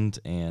D-end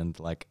and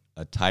like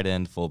a tight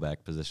end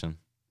fullback position.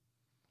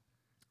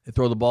 They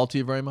throw the ball to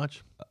you very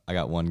much? I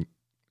got one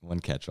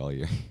catch all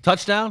year.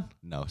 Touchdown?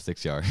 No,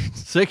 6 yards.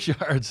 6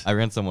 yards. I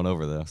ran someone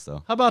over though,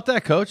 so. How about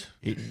that, Coach?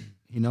 He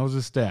knows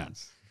his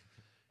stats.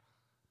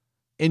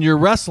 And you're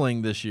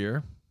wrestling this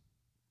year,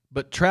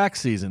 but track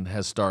season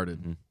has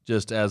started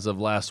just as of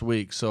last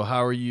week. So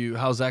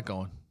how's that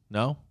going?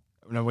 No?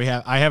 No,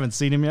 I haven't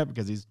seen him yet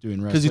because he's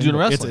doing wrestling. Because he's doing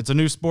wrestling. It's a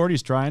new sport.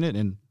 He's trying it,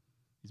 and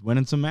he's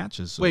winning some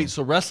matches. So. Wait,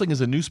 so wrestling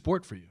is a new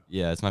sport for you?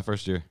 Yeah, it's my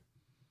first year.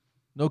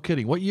 No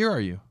kidding. What year are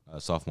you?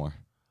 Sophomore.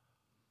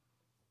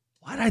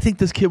 Why did I think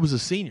this kid was a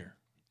senior?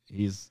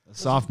 He's a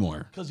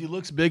sophomore. Because he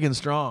looks big and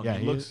strong. Yeah,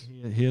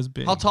 he is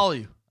big. How tall are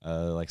you?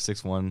 Like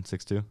 6'1",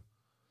 6'2".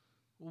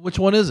 Which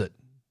one is it?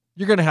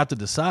 You're going to have to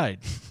decide.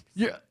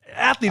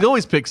 Athlete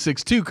always picks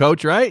 6'2",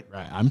 Coach, right?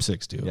 Right, I'm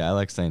 6'2". Yeah, I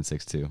like saying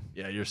 6'2".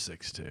 Yeah, you're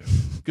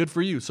 6'2". Good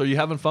for you. So you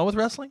having fun with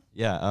wrestling?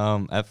 Yeah,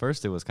 at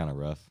first it was kind of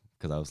rough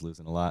because I was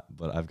losing a lot,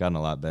 but I've gotten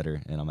a lot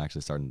better, and I'm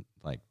actually starting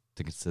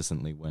to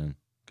consistently win.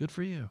 Good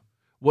for you.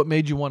 What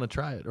made you want to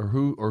try it, or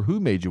who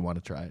made you want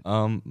to try it?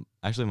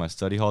 Actually, my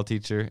study hall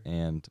teacher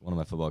and one of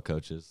my football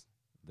coaches,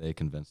 they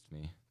convinced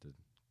me to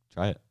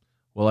try it.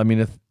 Well, I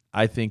mean,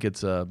 I think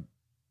it's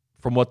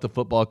from what the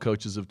football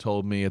coaches have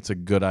told me, it's a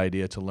good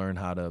idea to learn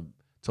how to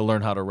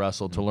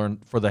wrestle, to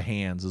learn for the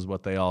hands is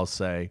what they all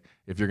say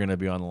if you're going to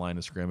be on the line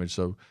of scrimmage.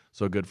 So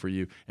good for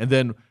you. And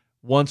then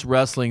once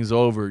wrestling's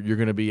over, you're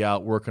going to be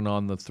out working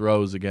on the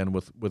throws again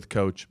with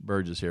Coach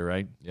Burgess here,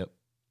 right? Yep.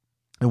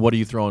 And what are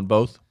you throwing,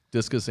 both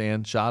discus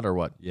and shot, or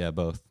what? Yeah,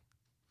 both.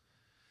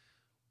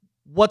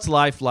 What's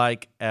life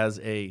like as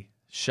a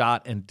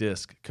shot and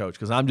disc coach?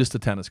 Because I'm just a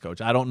tennis coach.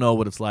 I don't know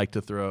what it's like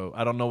to throw.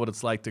 I don't know what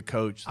it's like to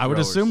coach I would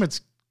throwers. assume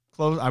it's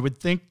close. I would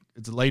think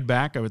it's laid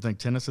back. I would think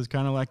tennis is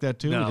kind of like that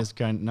too. No. We just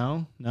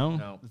no.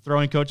 The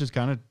throwing coaches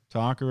kind of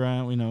talk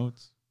around. You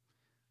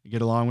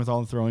get along with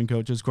all the throwing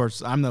coaches. Of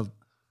course, I'm the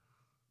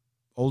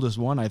oldest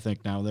one. I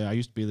think now. I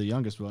used to be the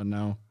youngest one.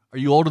 Now, Are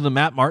you older than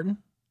Matt Martin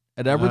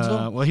at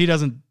Edwardsville? well, he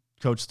doesn't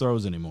coach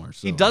throws anymore.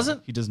 So He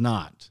doesn't? He does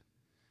not.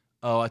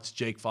 Oh, that's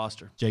Jake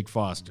Foster. Jake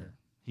Foster.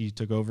 He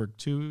took over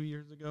 2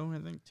 years ago. I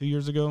think 2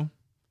 years ago.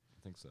 I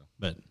think so.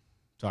 But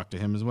talked to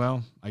him as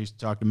well. I used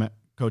to talk to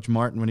Coach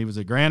Martin when he was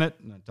at Granite,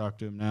 and I talk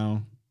to him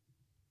now.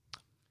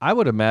 I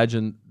would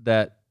imagine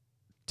that,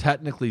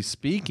 technically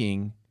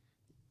speaking,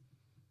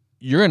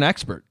 you're an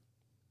expert.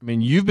 I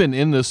mean, you've been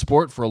in this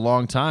sport for a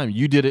long time.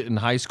 You did it in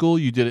high school.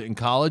 You did it in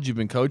college. You've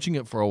been coaching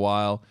it for a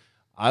while.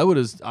 I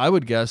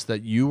would guess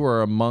that you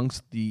were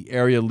amongst the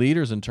area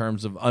leaders in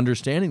terms of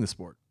understanding the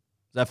sport.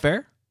 Is that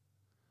fair?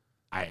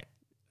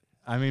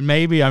 I mean,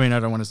 maybe. I mean, I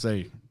don't want to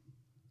say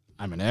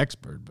I'm an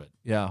expert, but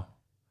Yeah.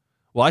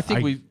 Well, I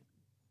think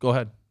go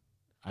ahead.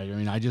 I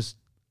mean,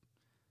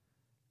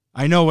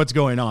 I know what's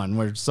going on.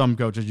 Where some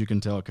coaches you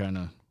can tell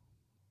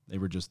they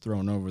were just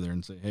thrown over there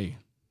and say, hey,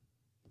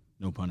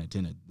 no pun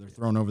intended. They're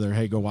thrown over there,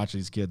 hey, go watch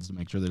these kids to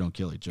make sure they don't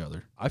kill each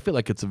other. I feel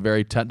like it's a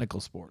very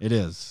technical sport. It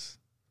is.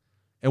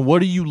 And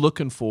what are you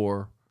looking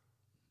for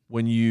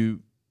when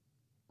you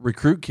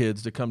recruit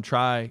kids to come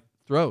try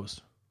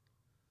throws?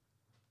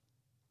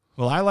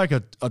 Well, I like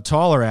a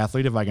taller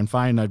athlete if I can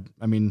find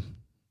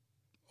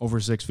over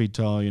 6 feet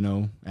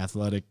tall,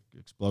 athletic,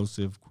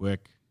 explosive,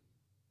 quick.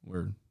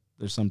 Where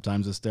there's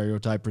sometimes a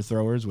stereotype for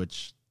throwers,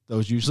 which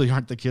those usually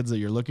aren't the kids that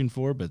you're looking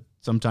for, but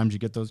sometimes you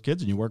get those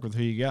kids and you work with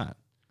who you got.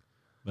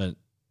 But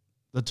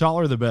the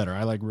taller the better.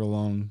 I like real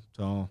long,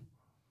 tall.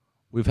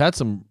 We've had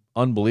some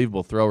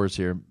unbelievable throwers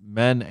here,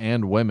 men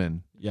and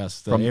women.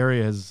 Yes, the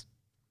area is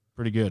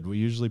pretty good. We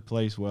usually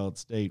place well at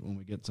state when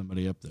we get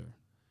somebody up there.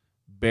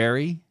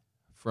 Barry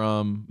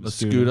from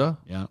Mascuda.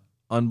 Yeah.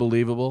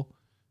 Unbelievable.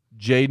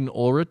 Jaden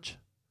Ulrich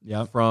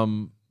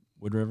from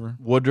Wood River.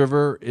 Wood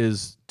River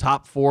is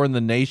top 4 in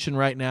the nation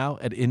right now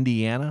at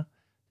Indiana.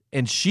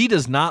 And she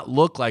does not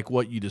look like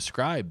what you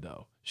described,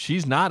 though.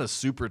 She's not a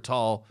super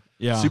tall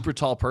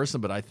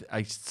person, but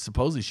I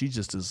supposedly she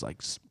just is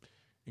like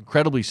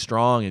incredibly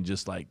strong and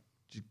just like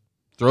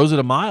throws it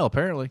a mile,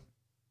 apparently.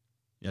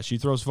 Yeah, she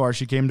throws far.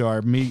 She came to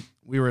our meet.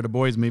 We were at a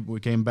boys' meet, but we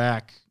came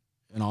back,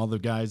 and all the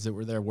guys that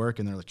were there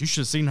working, they're like, you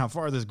should have seen how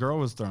far this girl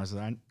was throwing. I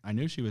said, I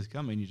knew she was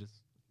coming. You just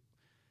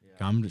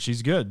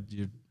She's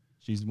good.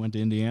 She's went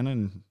to Indiana,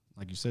 and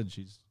like you said,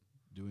 she's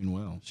doing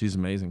well. She's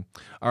amazing.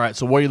 All right,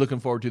 so what are you looking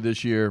forward to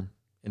this year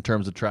in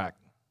terms of track?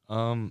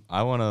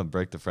 I want to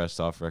break the fresh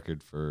soft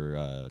record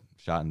for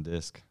shot and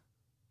disc.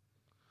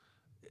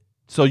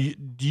 So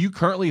do you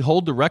currently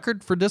hold the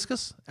record for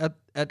discus at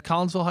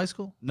Collinsville High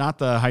School? Not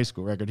the high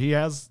school record. He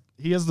is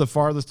the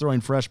farthest throwing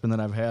freshman that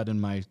I've had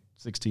in my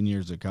 16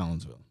 years at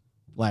Collinsville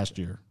last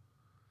year.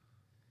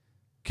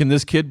 Can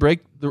this kid break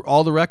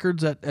all the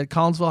records at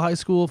Collinsville High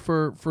School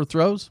for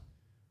throws?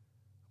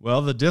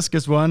 Well, the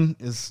discus one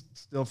is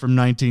still from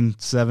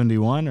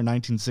 1971 or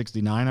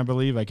 1969, I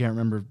believe. I can't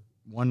remember.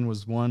 One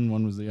was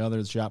the other,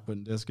 the shot put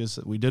and discus.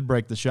 We did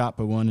break the shot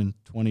put one in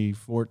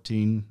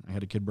 2014. I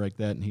had a kid break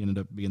that, and he ended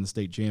up being the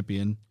state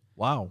champion.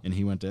 Wow. And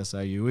he went to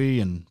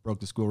SIUE and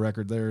broke the school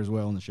record there as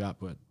well in the shot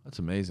put. That's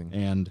amazing.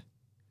 And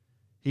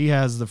he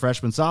has the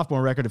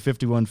freshman-sophomore record of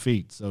 51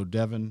 feet. So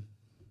Devin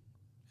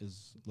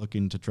is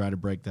looking to try to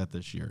break that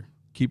this year.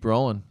 Keep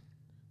rolling,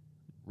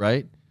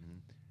 right? Mm-hmm.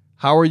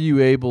 How are you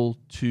able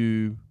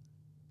to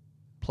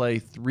play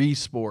 3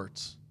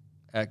 sports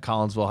at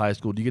Collinsville High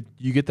School? Do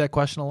you get that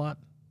question a lot?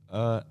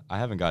 I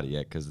haven't got it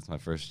yet because it's my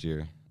first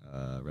year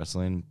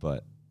wrestling,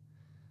 but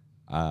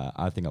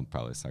I think I'll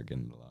probably start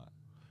getting it a lot.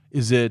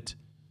 Is it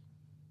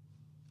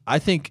 – I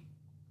think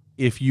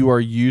if you are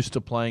used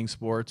to playing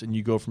sports and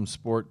you go from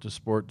sport to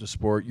sport to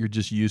sport, you're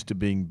just used to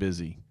being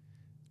busy.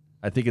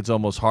 I think it's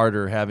almost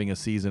harder having a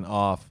season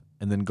off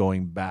and then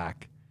going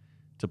back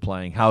to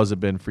playing. How has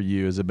it been for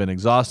you? Has it been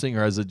exhausting,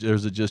 or is it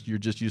just you're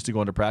just used to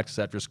going to practice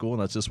after school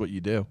and that's just what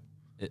you do?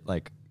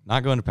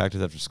 Not going to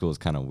practice after school is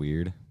kind of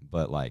weird,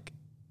 but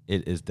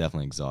it is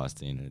definitely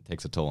exhausting and it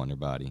takes a toll on your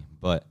body.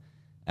 But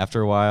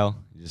after a while,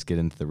 you just get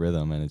into the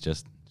rhythm and it's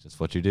just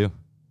what you do.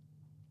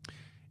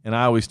 And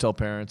I always tell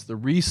parents, the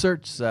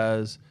research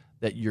says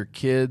that your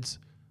kids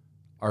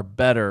are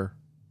better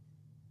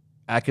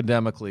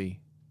academically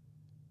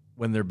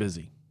when they're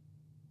busy.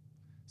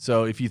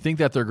 So if you think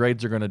that their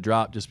grades are going to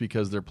drop just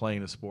because they're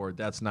playing a sport,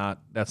 that's not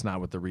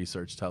what the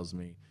research tells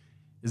me.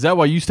 Is that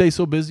why you stay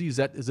so busy? Is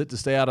it to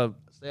stay out of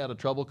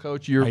trouble,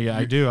 Coach?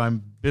 I do.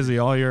 I'm busy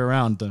all year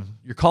round.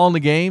 You're calling the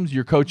games.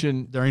 You're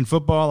coaching during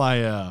football.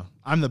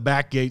 I'm the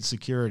back gate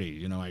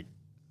security. I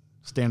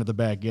stand at the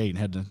back gate and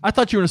had to. I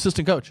thought you were an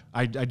assistant coach.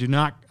 I do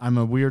not. I'm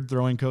a weird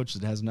throwing coach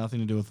that has nothing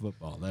to do with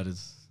football.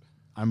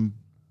 I'm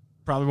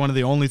probably one of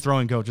the only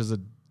throwing coaches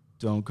that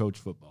don't coach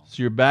football.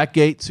 So you're back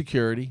gate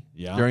security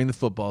during the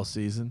football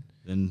season.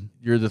 Then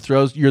you're the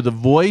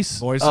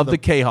voice of the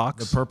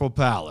K-Hawks, the Purple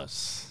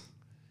Palace.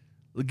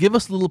 Give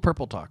us a little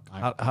purple talk.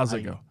 How's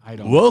it go? I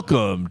don't.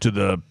 Welcome to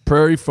the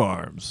Prairie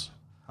Farms.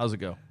 How's it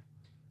go?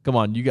 Come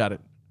on, you got it.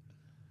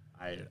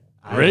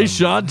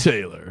 Rayshawn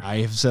Taylor. I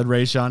have said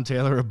Rayshawn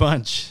Taylor a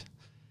bunch.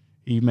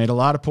 He made a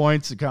lot of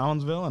points at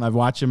Collinsville, and I've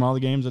watched him all the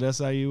games at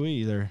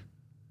SIUE. They're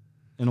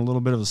in a little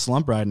bit of a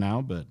slump right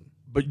now, but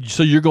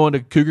so you're going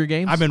to Cougar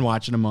games? I've been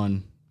watching them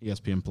on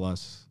ESPN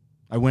Plus.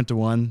 I went to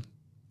one.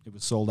 It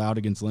was sold out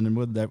against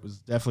Lindenwood. That was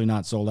definitely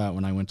not sold out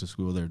when I went to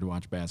school there to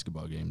watch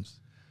basketball games.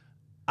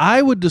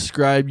 I would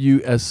describe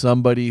you as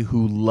somebody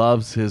who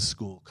loves his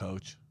school,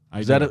 Coach.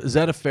 Is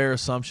that a fair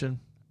assumption?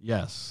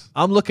 Yes.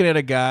 I'm looking at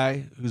a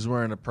guy who's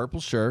wearing a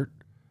purple shirt,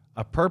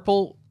 a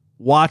purple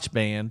watch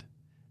band,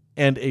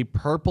 and a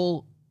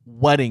purple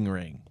wedding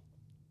ring.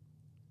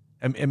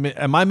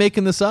 Am I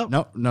making this up?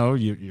 No,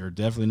 you're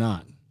definitely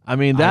not. I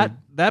mean,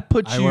 that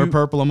puts you... I wear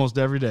purple almost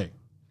every day.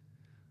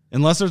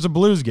 Unless there's a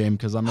Blues game,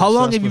 because I'm How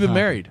long obsessed have you with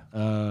been hockey.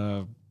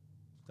 married?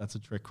 That's a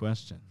trick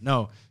question.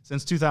 No,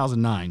 since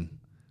 2009.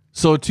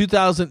 So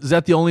 2000, is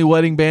that the only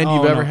wedding band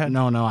you've ever had?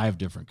 No, I have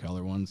different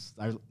color ones.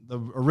 The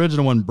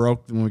original one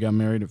broke when we got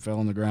married. It fell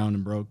on the ground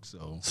and broke.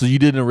 So you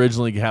didn't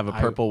originally have a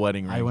purple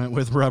wedding ring? I went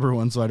with rubber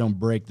ones so I don't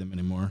break them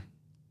anymore.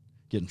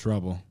 Get in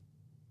trouble.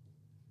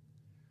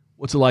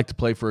 What's it like to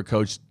play for a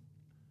coach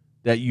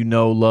that you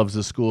know loves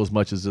the school as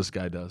much as this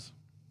guy does?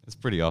 It's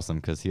pretty awesome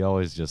because he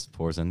always just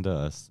pours into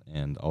us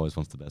and always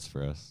wants the best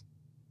for us.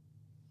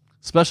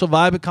 Special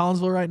vibe at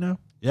Collinsville right now?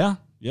 Yeah.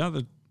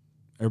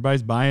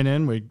 Everybody's buying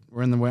in.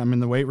 I'm in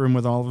the weight room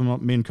with all of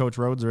them. Me and Coach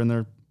Rhodes are in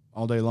there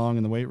all day long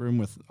in the weight room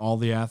with all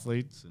the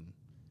athletes and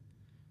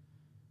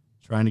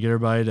trying to get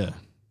everybody to.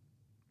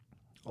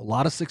 A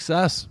lot of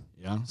success.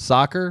 Yeah.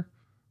 Soccer,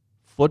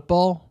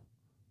 football,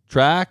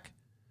 track,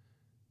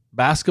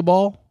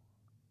 basketball,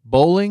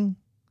 bowling.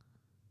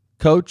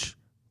 Coach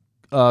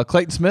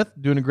Clayton Smith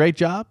doing a great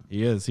job.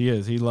 He is.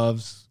 He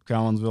loves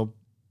Collinsville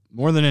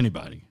more than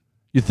anybody.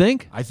 You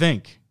think? I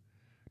think.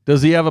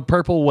 Does he have a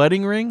purple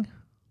wedding ring?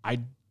 I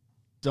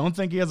don't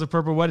think he has a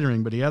purple wedding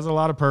ring, but he has a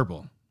lot of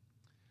purple.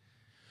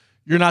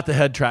 You're not the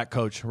head track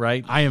coach,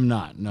 right? I am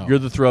not, no. You're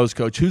the throws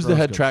coach. Who's the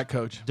head track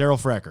coach?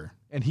 Daryl Frecker.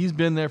 And he's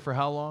been there for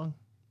how long?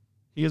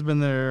 He has been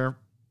there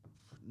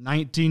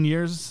 19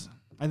 years,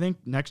 I think.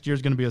 Next year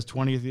is going to be his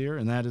 20th year,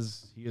 and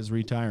he is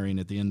retiring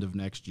at the end of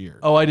next year.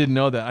 Oh, I didn't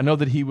know that. I know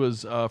that he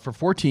was for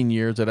 14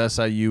 years at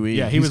SIUE.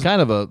 Yeah, he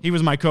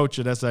was my coach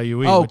at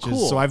SIUE. Oh,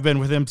 cool. So I've been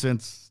with him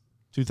since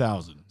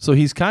 2000. So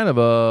he's kind of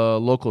a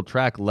local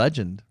track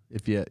legend,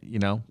 if you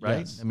know, right?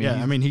 Yes.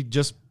 he's- he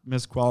just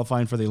missed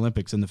qualifying for the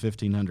Olympics in the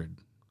 1500.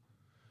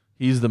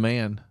 he's the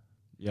man.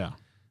 Yeah.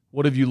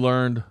 What have you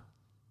learned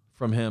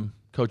from him,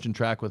 coaching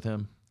track with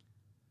him?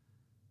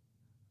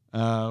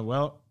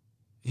 Well,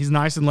 he's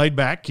nice and laid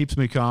back, keeps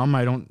me calm.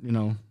 I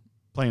don't,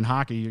 playing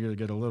hockey, you're going to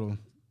get a little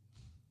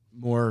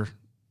more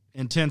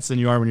intense than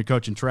you are when you're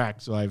coaching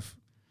track. So I've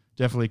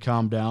definitely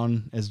calmed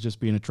down as just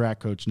being a track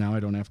coach now. I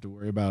don't have to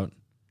worry about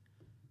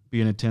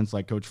being intense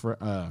like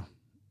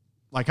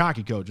like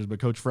hockey coaches, but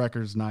Coach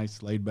Frecker's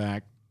nice, laid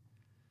back,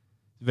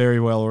 very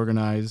well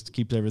organized,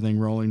 keeps everything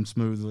rolling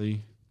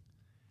smoothly.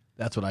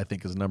 That's what I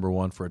think is number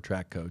one for a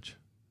track coach.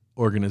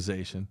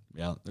 Organization.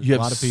 Yeah, there's You a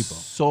have lot of people.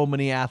 so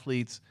many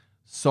athletes,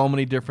 so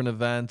many different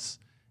events,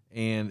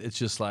 and it's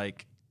just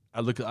like I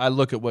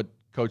look at what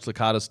Coach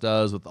Lakatos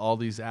does with all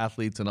these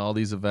athletes and all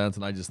these events,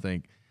 and I just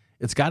think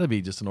it's got to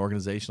be just an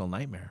organizational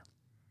nightmare,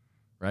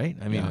 right?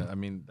 I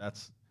mean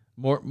that's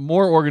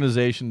more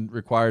organization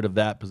required of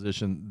that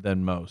position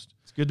than most.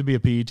 It's good to be a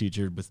PE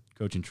teacher with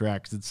coaching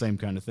track 'cause it's the same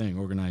kind of thing,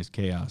 organized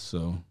chaos.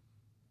 So,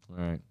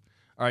 All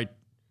right,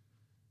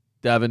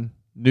 Devin.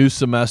 New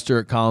semester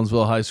at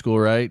Collinsville High School,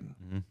 right?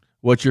 Mm-hmm.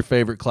 What's your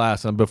favorite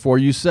class? And before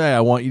you say, I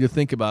want you to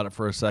think about it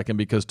for a second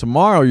because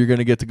tomorrow you're going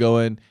to get to go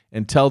in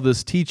and tell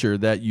this teacher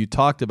that you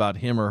talked about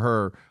him or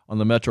her on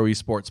the Metro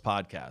Esports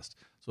podcast.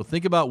 So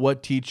think about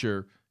what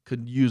teacher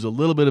could use a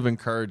little bit of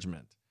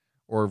encouragement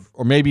or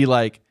maybe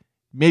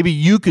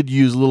you could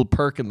use a little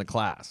perk in the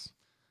class.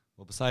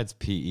 Well, besides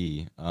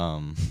PE, how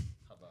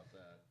about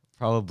that?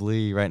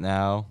 Probably right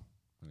now,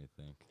 let me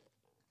think.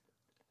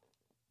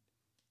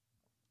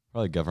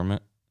 Probably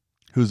government.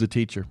 Who's the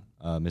teacher?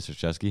 Mr.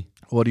 Chesky.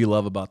 What do you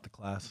love about the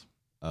class?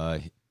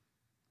 I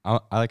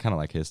kind of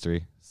like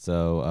history,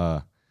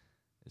 so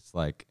it's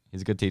like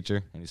he's a good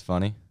teacher and he's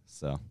funny.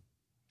 So,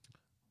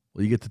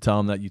 Well, you get to tell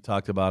him that you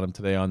talked about him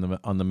today on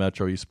the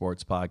Metro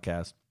Esports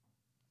podcast.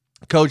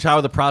 Coach, how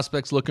are the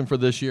prospects looking for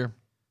this year?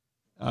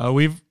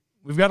 we've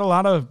got a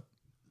lot of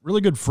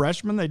really good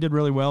freshmen. They did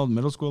really well in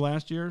middle school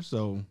last year,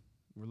 so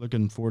we're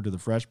looking forward to the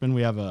freshmen.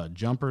 We have a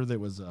jumper that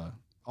was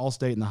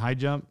all-state in the high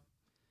jump,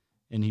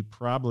 and he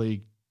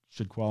probably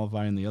should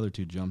qualify in the other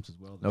two jumps as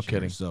well. No this year.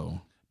 kidding. So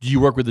Do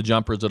you work with the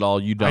jumpers at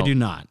all? You don't. I do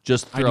not.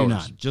 Just throwers. I do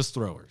not. Just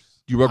throwers.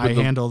 Do you work with I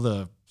the- handle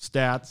the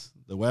stats,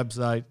 the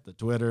website, the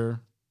Twitter.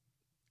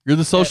 You're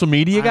the social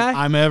media guy?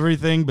 I'm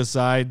everything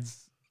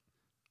besides,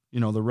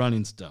 the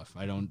running stuff.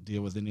 I don't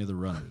deal with any of the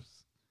runners.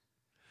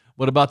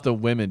 What about the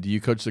women? Do you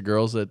coach the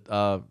girls at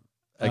I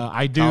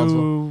do.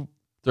 Collinsville?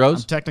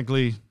 Throws? I'm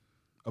technically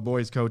a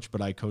boys coach,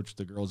 but I coach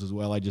the girls as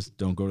well. I just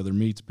don't go to their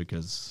meets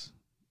because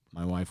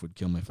my wife would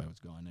kill me if I was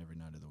gone every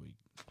night of the week.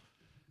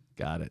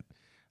 Got it.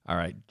 All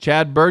right.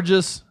 Chad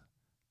Burgess,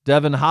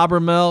 Devin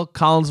Habermel,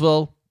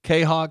 Collinsville,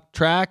 K-Hawk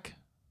Track.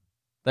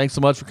 Thanks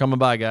so much for coming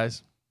by,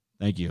 guys.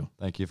 Thank you.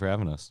 thank you for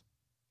having us.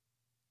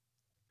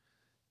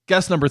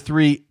 Guest number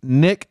 3,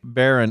 Nick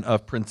Barron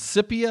of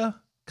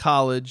Principia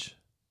College,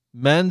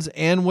 men's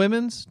and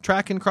women's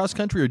track and cross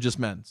country, or just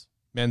men's?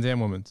 Men's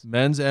and women's.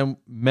 Men's and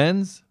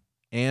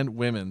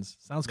women's.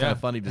 Sounds kind of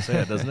Yeah. funny to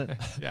say it, doesn't it?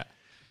 Yeah.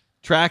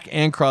 Track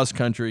and cross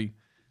country.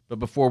 But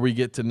before we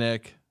get to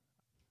Nick,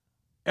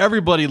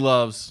 everybody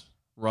loves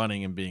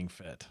running and being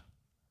fit,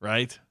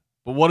 right?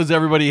 But what does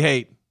everybody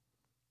hate?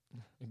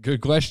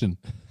 Good question.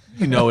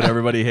 You know what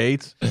everybody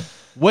hates?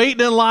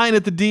 Waiting in line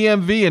at the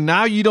DMV, and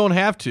now you don't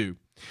have to.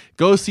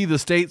 Go see the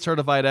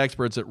state-certified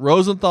experts at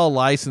Rosenthal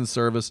License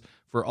Service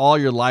for all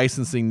your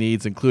licensing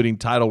needs, including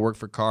title work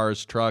for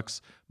cars,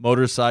 trucks,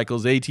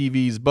 motorcycles,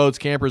 ATVs, boats,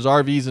 campers,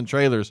 RVs, and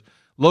trailers.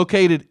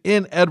 Located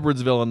in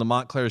Edwardsville in the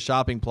Montclair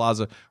Shopping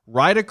Plaza,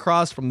 right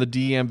across from the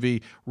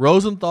DMV,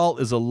 Rosenthal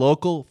is a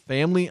local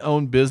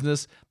family-owned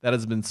business that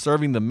has been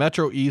serving the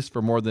Metro East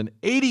for more than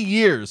 80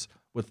 years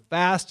with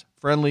fast,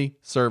 friendly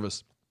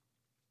service.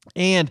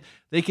 And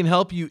they can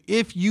help you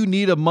if you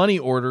need a money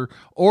order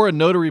or a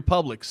notary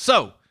public.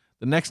 So,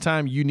 the next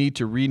time you need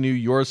to renew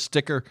your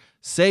sticker,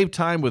 save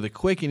time with a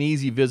quick and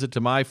easy visit to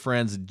my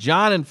friends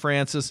John and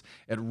Francis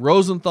at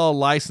Rosenthal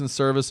License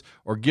Service,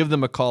 or give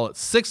them a call at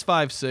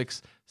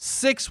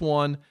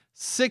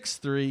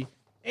 656-6163.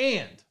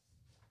 And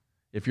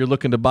if you're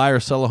looking to buy or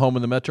sell a home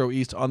in the Metro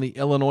East on the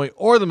Illinois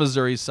or the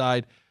Missouri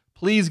side,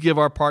 please give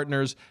our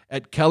partners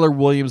at Keller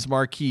Williams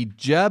Marquis,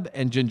 Jeb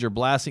and Ginger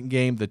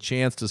Blassingame, the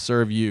chance to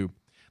serve you.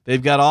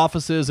 They've got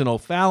offices in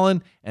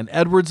O'Fallon and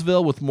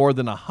Edwardsville with more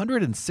than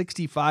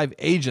 165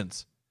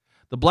 agents.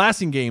 The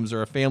Blassingames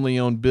are a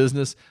family-owned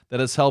business that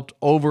has helped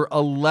over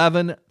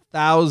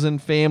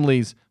 11,000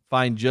 families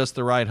find just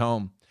the right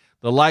home.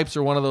 The Lipes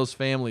are one of those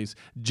families.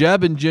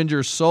 Jeb and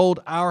Ginger sold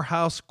our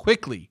house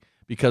quickly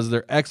because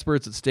they're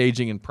experts at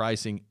staging and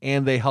pricing,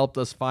 and they helped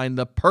us find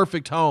the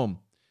perfect home.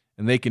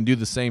 And they can do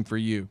the same for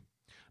you.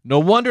 No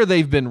wonder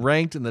they've been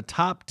ranked in the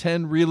top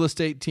 10 real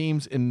estate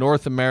teams in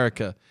North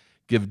America.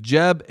 Give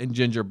Jeb and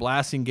Ginger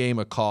Blassingame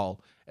a call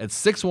at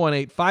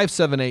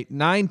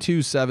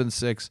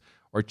 618-578-9276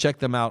 or check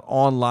them out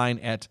online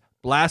at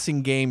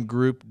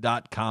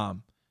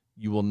blassingamegroup.com.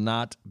 You will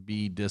not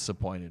be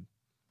disappointed.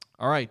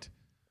 All right.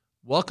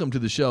 Welcome to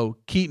the show,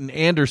 Keaton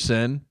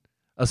Anderson,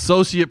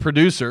 associate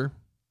producer.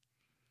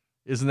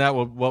 Isn't that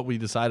what we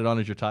decided on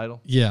as your title?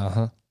 Yeah.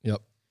 Uh-huh.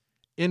 Yep.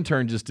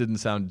 Intern just didn't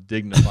sound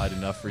dignified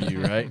enough for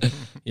you, right?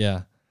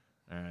 Yeah.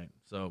 All right.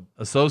 So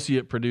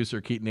associate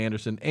producer Keaton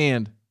Anderson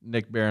and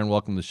Nick Barron,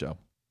 welcome to the show.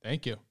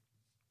 Thank you.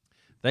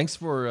 Thanks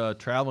for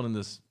traveling in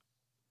this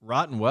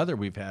rotten weather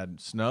we've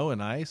had, snow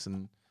and ice,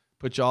 and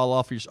put you all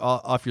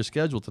off your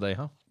schedule today,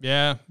 huh?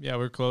 Yeah.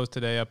 We're closed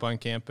today up on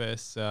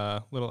campus.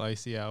 A little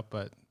icy out,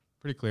 but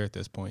pretty clear at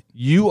this point.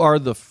 You are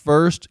the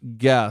first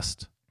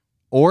guest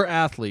or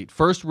athlete,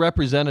 first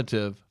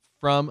representative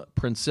from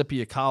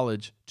Principia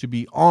College to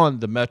be on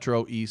the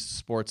Metro East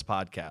Sports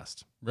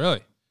Podcast.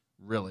 Really?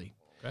 Really.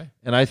 Okay.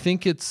 And I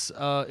think it's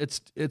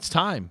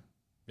time.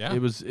 Yeah. It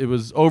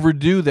was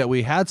overdue that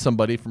we had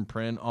somebody from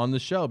Prin on the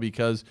show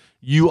because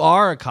you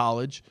are a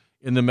college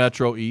in the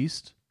Metro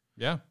East.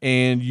 Yeah.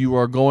 And you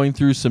are going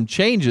through some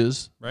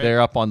changes Right.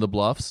 there up on the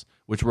Bluffs,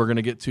 which we're going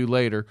to get to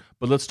later.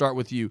 But let's start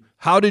with you.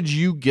 How did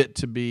you get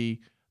to be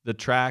the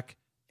track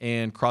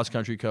and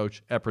cross-country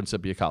coach at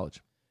Principia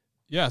College?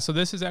 Yeah, so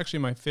this is actually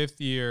my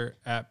 5th year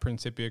at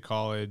Principia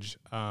College.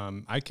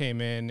 I came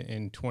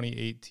in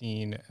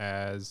 2018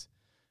 as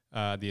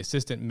the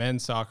assistant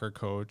men's soccer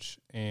coach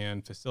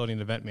and facility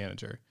and event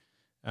manager,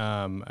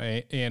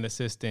 and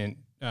assistant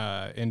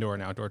indoor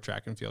and outdoor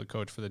track and field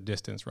coach for the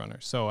distance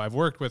runners. So I've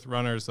worked with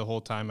runners the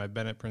whole time I've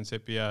been at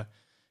Principia.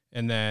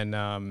 And then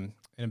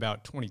in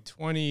about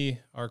 2020,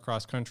 our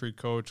cross-country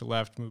coach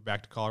left, moved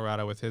back to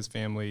Colorado with his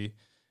family.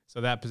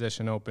 So that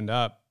position opened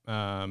up.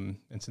 And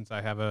since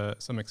I have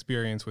some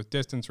experience with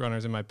distance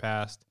runners in my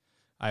past,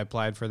 I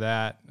applied for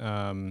that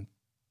and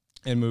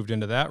moved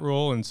into that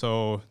role. And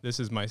so this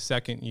is my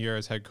 2nd year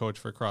as head coach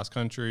for cross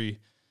country.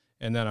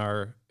 And then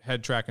our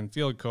head track and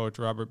field coach,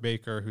 Robert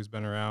Baker, who's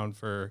been around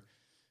for,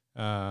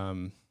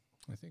 I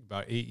think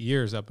about 8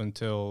 years up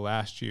until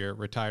last year,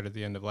 retired at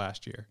the end of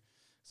last year.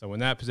 So when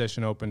that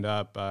position opened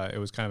up, it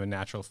was kind of a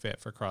natural fit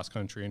for cross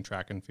country and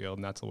track and field.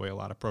 And that's the way a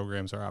lot of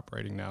programs are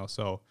operating now.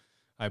 So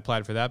I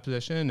applied for that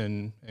position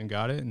and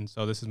got it. And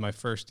so this is my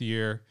first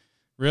year,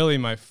 really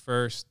my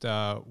first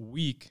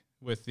week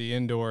with the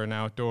indoor and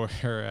outdoor,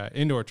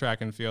 indoor track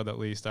and field at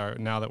least,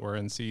 now that we're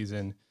in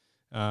season.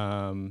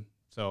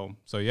 So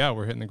yeah,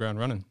 we're hitting the ground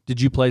running.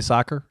 Did you play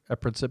soccer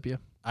at Principia?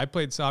 I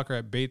played soccer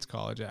at Bates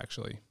College,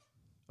 actually.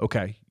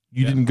 Okay.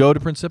 You didn't go to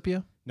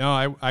Principia?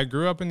 No, I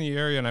grew up in the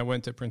area, and I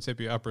went to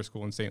Principia Upper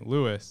School in St.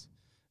 Louis.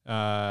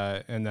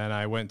 And then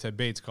I went to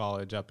Bates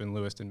College up in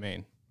Lewiston,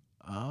 Maine.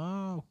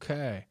 Oh,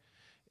 okay.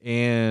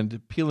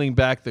 And peeling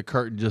back the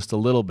curtain just a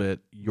little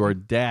bit, your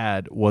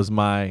dad was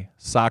my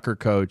soccer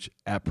coach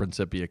at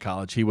Principia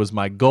College. He was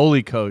my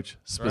goalie coach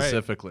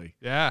specifically.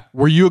 Right. Yeah.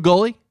 Were you a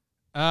goalie?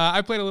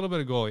 I played a little bit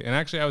of goalie, and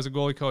actually I was a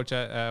goalie coach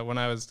at when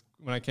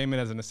I came in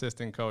as an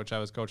assistant coach. I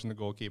was coaching the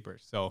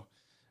goalkeepers. So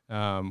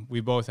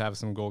we both have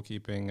some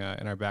goalkeeping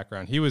in our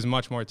background. He was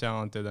much more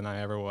talented than I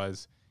ever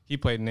was. He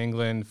played in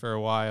England for a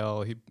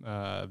while. He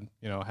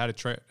had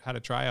a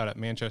tryout at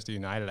Manchester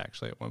United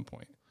actually at one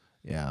point.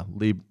 Yeah,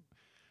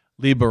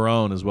 Lee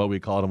Barone is what we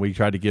called him. We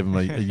tried to give him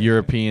a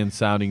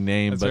European-sounding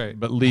name, That's right.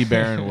 but Lee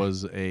Barron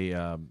was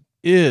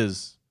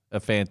is a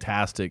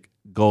fantastic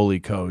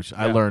goalie coach.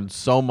 I learned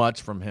so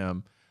much from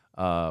him.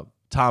 Tom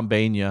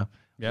Bania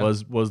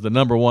was the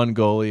number one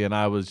goalie, and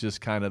I was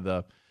just kind of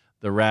the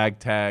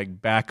ragtag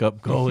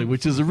backup goalie,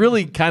 which is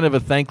really kind of a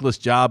thankless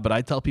job. But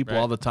I tell people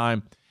all the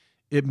time,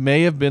 it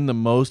may have been the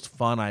most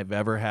fun I've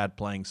ever had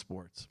playing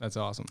sports. That's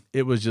awesome.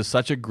 It was just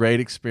such a great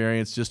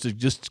experience just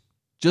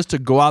to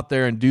go out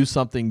there and do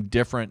something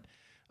different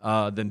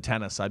than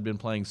tennis. I'd been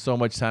playing so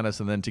much tennis,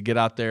 and then to get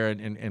out there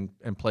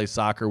and play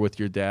soccer with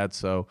your dad.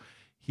 So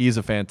he's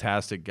a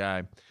fantastic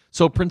guy.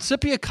 So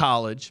Principia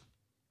College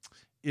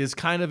is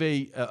kind of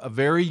a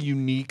very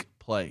unique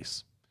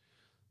place,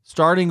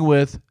 starting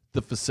with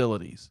the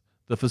facilities.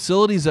 The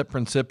facilities at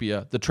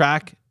Principia, the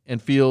track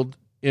and field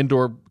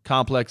indoor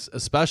complex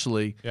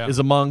especially, is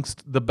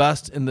amongst the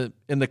best in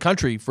the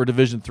country for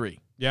Division III.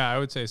 Yeah, I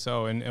would say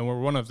so. And we're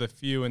one of the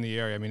few in the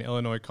area. I mean,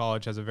 Illinois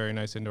College has a very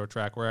nice indoor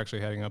track. We're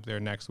actually heading up there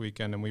next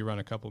weekend, and we run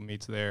a couple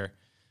meets there.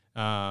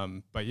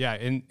 But yeah,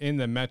 in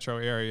the metro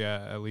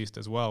area at least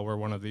as well, we're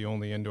one of the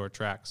only indoor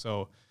tracks.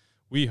 So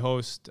we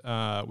host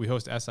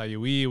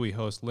SIUE, we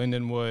host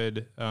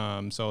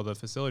Lindenwood. So the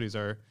facilities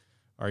are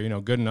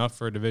good enough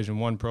for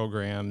Division I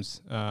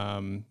programs.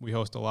 We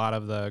host a lot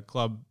of the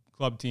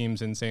club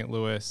teams in St.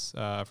 Louis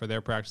for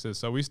their practices.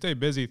 So we stay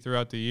busy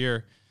throughout the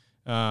year.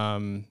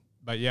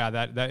 But yeah,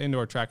 that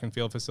indoor track and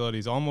field facility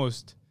is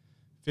almost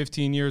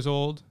 15 years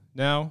old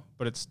now,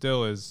 but it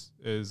still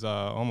is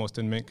almost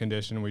in mint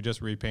condition. We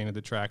just repainted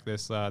the track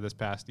this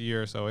past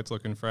year, so it's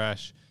looking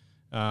fresh.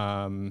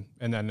 And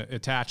then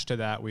attached to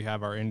that, we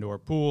have our indoor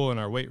pool and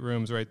our weight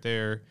rooms right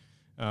there.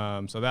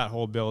 So that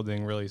whole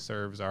building really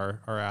serves our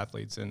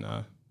athletes in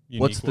a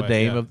unique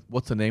way.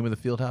 What's the name of the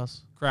field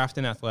house?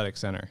 Crafton Athletic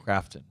Center.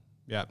 Crafton.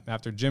 Yeah,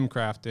 after Jim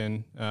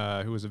Crafton,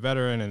 who was a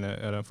veteran and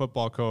a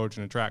football coach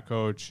and a track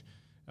coach.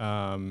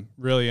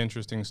 Really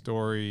interesting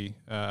story,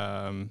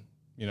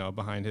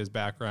 behind his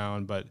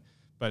background, but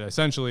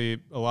essentially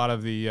a lot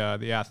of the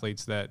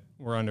athletes that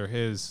were under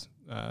his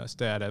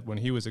stat when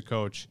he was a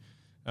coach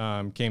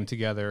came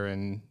together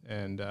and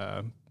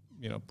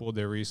pooled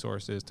their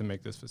resources to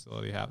make this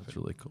facility happen. That's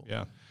really cool.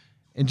 Yeah.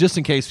 And just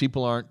in case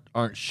people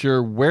aren't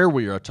sure where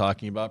we are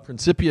talking about,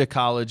 Principia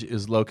College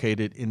is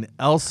located in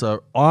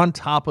Elsa on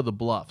top of the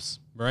bluffs.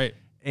 Right.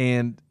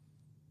 And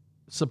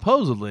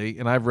supposedly,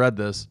 and I've read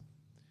this,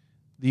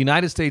 the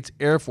United States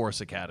Air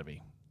Force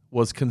Academy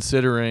was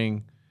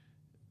considering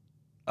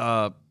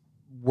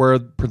where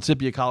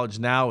Principia College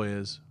now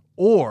is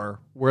or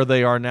where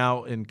they are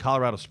now in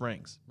Colorado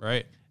Springs.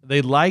 Right.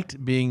 They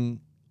liked being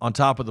on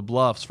top of the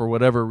bluffs for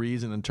whatever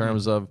reason in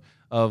terms of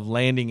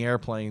landing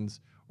airplanes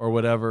or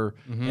whatever.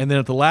 And then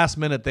at the last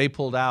minute, they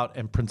pulled out,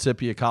 and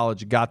Principia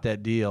College got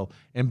that deal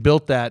and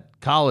built that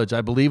college,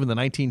 I believe, in the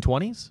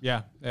 1920s.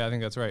 Yeah, I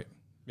think that's right.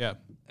 Yeah.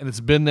 And it's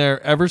been there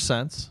ever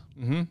since.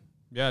 Mm-hmm.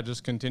 Yeah,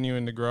 just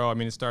continuing to grow. I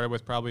mean, it started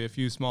with probably a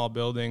few small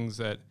buildings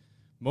that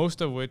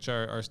most of which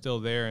are still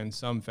there in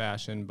some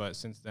fashion, but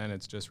since then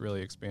it's just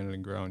really expanded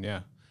and grown,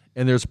 yeah.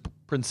 And there's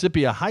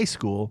Principia High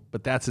School,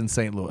 but that's in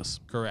St. Louis.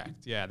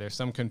 Correct. Yeah, there's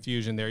some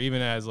confusion there.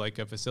 Even as like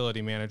a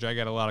facility manager, I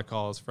got a lot of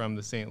calls from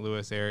the St.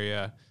 Louis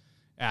area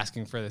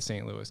asking for the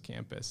St. Louis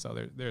campus. So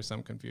there's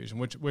some confusion,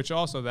 which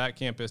also that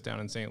campus down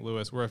in St.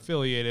 Louis, we're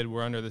affiliated.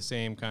 We're under the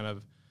same kind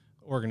of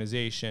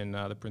organization,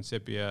 the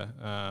Principia,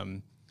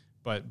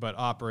 but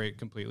operate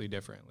completely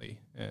differently.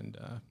 And,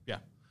 yeah.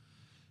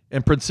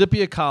 And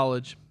Principia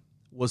College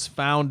was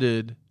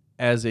founded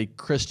as a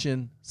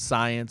Christian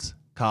Science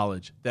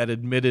college that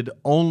admitted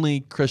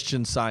only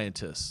Christian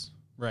scientists.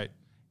 Right.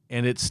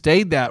 And it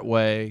stayed that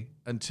way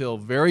until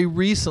very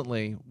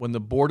recently when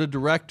the board of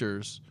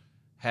directors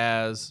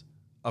has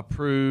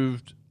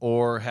approved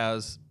or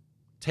has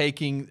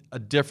taken a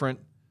different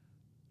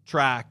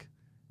track.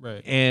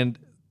 Right. And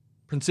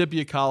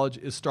Principia College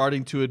is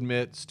starting to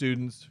admit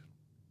students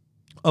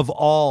of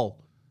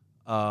all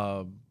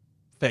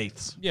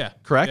faiths. Yeah.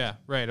 Correct? Yeah,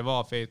 right, of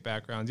all faith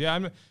backgrounds. Yeah,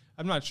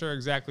 I'm not sure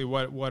exactly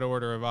what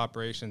order of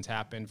operations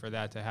happened for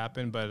that to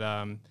happen, but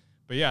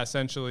yeah,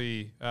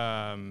 essentially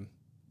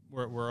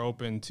we're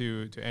open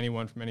to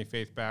anyone from any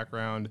faith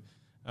background.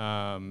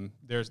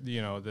 There's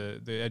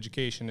the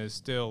education is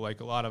still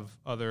like a lot of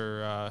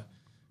other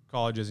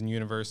colleges and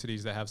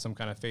universities that have some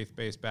kind of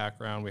faith-based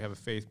background. We have a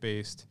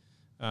faith-based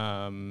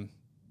founding,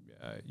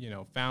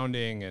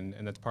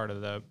 and that's part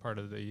of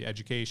the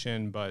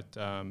education. But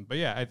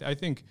yeah, I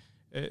think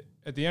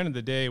at the end of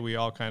the day, we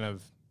all kind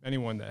of,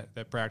 anyone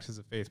that practices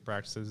a faith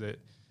practices it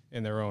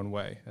in their own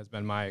way, has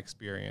been my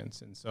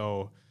experience. And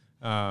so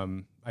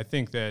I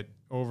think that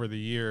over the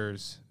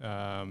years,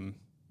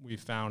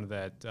 we've found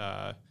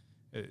that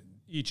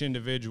each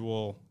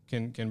individual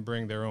can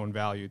bring their own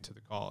value to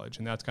the college.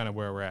 And that's kind of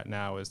where we're at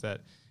now, is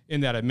that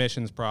in that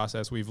admissions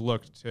process, we've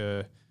looked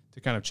to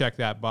kind of check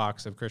that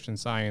box of Christian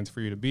Science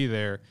for you to be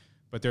there.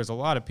 But there's a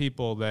lot of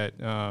people that,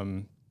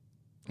 and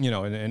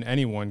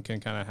anyone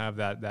can kind of have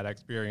that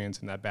experience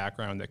and that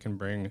background that can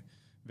bring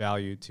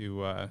value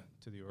to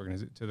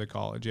the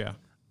college. Yeah.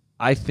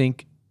 I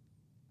think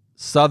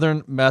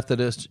Southern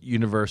Methodist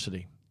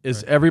University.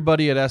 Is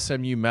everybody at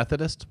SMU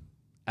Methodist?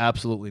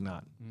 Absolutely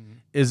not. Mm-hmm.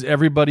 Is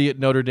everybody at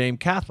Notre Dame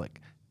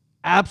Catholic?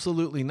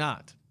 Absolutely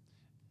not.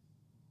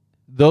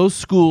 Those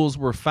schools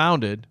were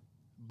founded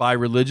by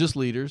religious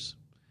leaders,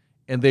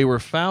 and they were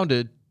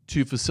founded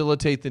to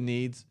facilitate the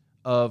needs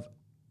of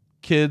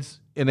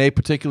kids in a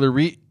particular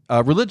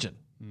religion.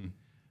 Mm.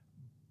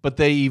 But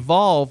they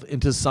evolve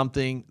into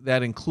something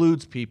that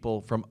includes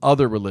people from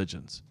other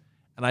religions.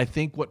 And I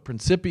think what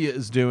Principia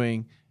is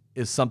doing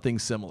is something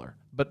similar.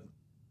 But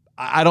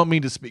I don't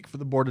mean to speak for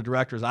the board of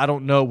directors. I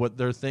don't know what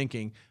they're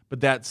thinking,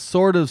 but that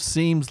sort of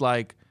seems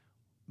like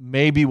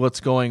maybe what's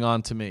going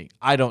on to me.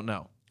 I don't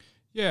know.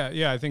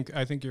 Yeah, I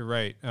think you're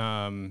right,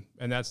 and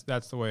that's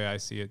the way I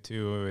see it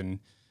too. And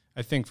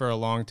I think for a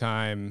long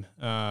time,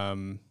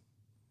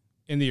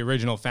 in the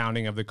original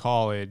founding of the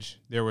college,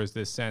 there was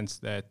this sense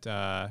that,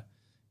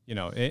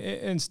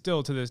 and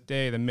still to this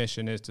day, the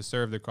mission is to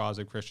serve the cause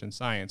of Christian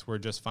Science. We're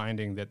just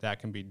finding that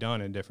can be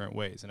done in different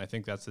ways, and I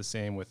think that's the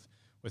same with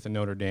a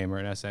Notre Dame or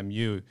an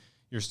SMU.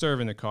 You're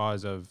serving the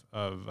cause of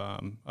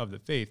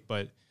the faith,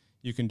 but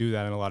you can do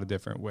that in a lot of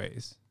different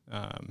ways,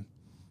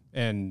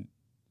 and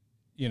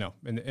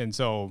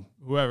so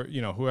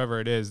whoever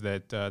it is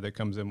that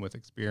comes in with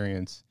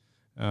experience,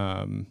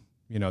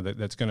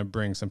 that's going to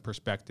bring some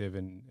perspective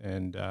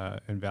and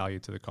value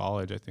to the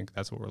college. I think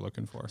that's what we're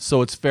looking for.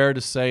 So it's fair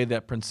to say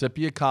that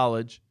Principia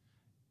College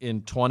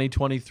in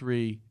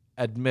 2023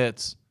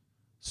 admits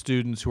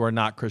students who are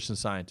not Christian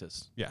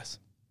Scientists. Yes,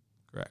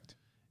 correct.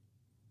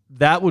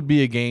 That would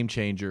be a game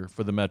changer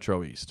for the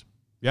Metro East.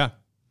 Yeah.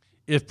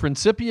 If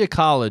Principia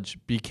College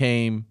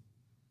became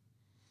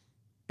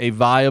a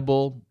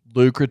viable,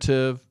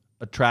 lucrative,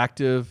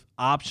 attractive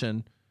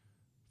option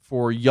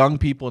for young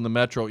people in the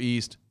Metro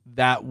East,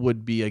 that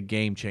would be a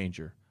game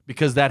changer,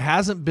 because that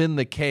hasn't been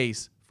the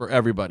case for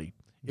everybody.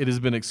 It has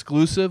been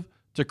exclusive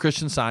to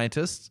Christian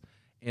Scientists,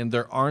 and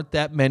there aren't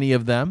that many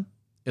of them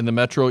in the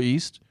Metro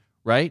East,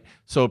 right?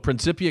 So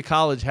Principia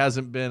College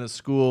hasn't been a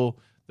school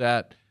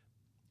that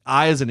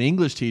I, as an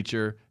English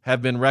teacher,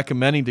 have been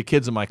recommending to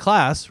kids in my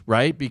class,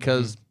 right?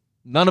 Because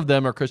none of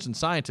them are Christian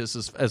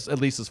Scientists, as at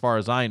least as far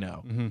as I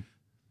know. Mm-hmm.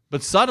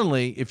 But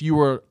suddenly, if you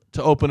were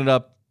to open it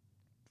up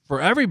for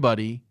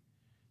everybody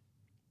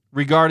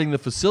regarding the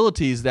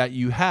facilities that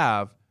you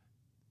have,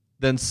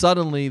 then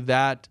suddenly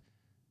that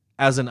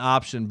as an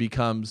option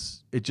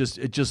becomes, it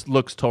just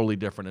looks totally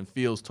different and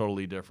feels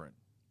totally different.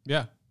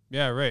 Yeah.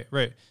 Yeah.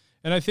 Right.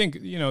 And I think,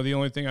 the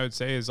only thing I would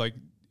say is like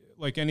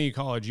any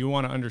college, you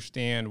want to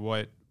understand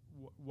what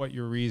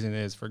your reason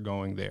is for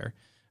going there.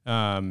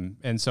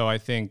 And so I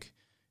think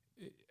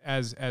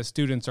as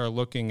students are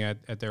looking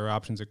at their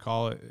options at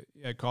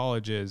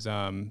colleges,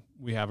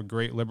 we have a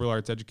great liberal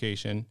arts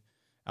education,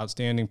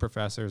 outstanding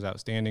professors,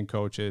 outstanding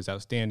coaches,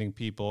 outstanding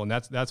people. And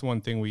that's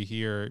one thing we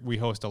hear. We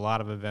host a lot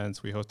of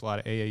events. We host a lot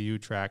of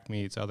AAU track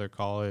meets, other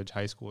college,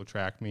 high school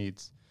track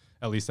meets,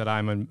 at least that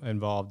I'm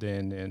involved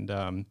in,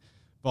 and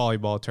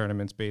volleyball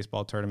tournaments,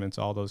 baseball tournaments,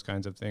 all those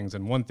kinds of things.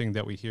 And one thing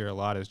that we hear a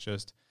lot is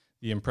just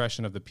the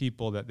impression of the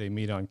people that they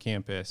meet on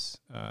campus.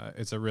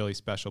 It's a really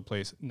special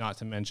place, not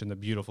to mention the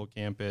beautiful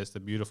campus, the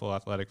beautiful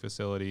athletic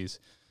facilities.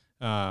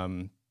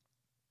 So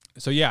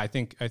yeah, I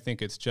think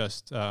it's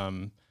just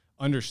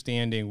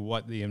understanding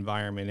what the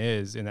environment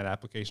is in that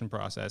application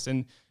process.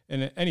 And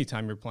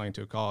anytime you're applying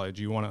to a college,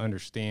 you want to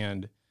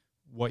understand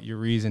what your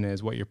reason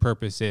is, what your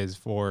purpose is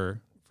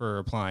for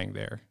applying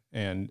there,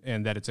 and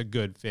that it's a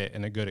good fit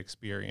and a good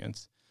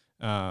experience.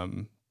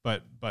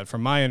 But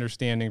from my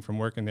understanding, from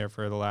working there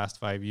for the last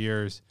 5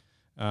 years,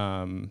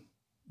 there's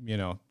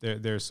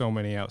so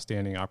many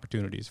outstanding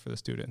opportunities for the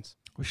students.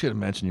 We should have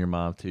mentioned your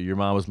mom too. Your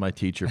mom was my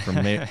teacher for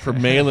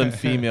male and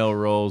female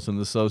roles in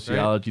the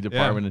sociology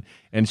department,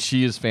 and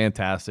she is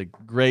fantastic.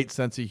 Great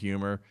sense of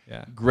humor.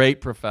 Yeah.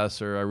 Great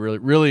professor. I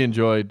really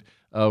enjoyed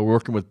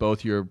working with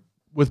both your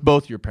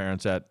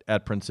parents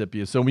at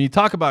Principia. So when you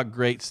talk about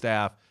great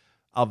staff,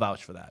 I'll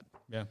vouch for that.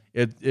 Yeah.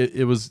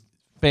 It was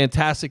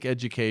fantastic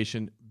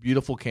education,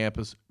 beautiful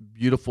campus,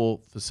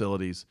 beautiful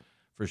facilities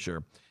for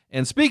sure.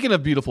 And speaking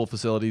of beautiful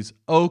facilities,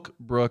 Oak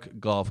Brook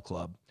Golf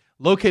Club.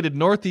 Located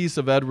northeast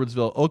of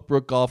Edwardsville, Oak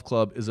Brook Golf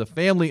Club is a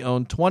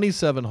family-owned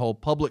 27-hole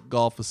public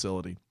golf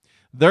facility.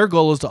 Their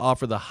goal is to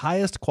offer the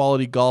highest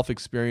quality golf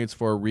experience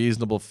for a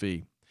reasonable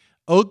fee.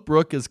 Oak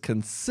Brook is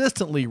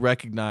consistently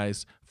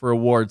recognized for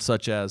awards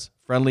such as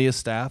Friendliest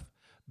Staff,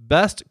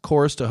 Best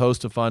Course to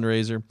Host a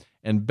Fundraiser,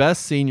 and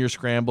Best Senior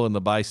Scramble in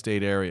the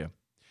bi-state area.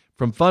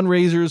 From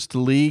fundraisers to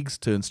leagues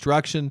to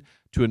instruction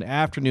to an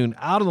afternoon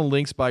out on the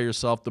links by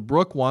yourself, the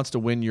Brook wants to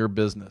win your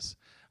business.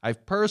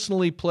 I've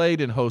personally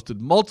played and hosted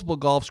multiple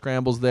golf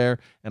scrambles there,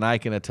 and I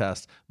can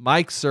attest,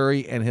 Mike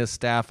Surrey and his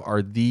staff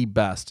are the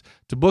best.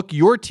 To book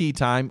your tee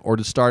time or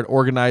to start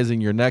organizing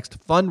your next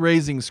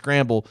fundraising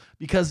scramble,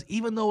 because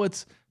even though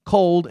it's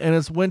cold and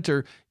it's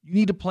winter, you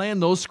need to plan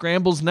those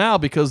scrambles now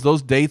because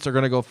those dates are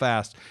going to go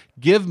fast.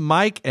 Give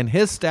Mike and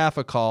his staff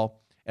a call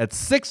at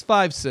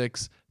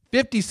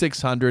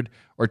 656-5600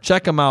 or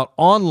check them out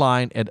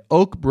online at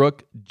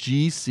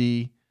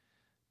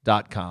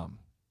oakbrookgc.com.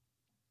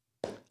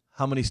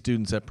 How many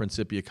students at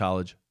Principia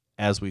College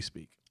as we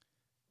speak?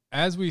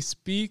 As we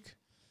speak,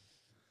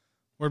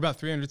 we're about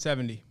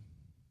 370.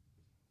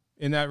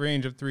 In that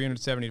range of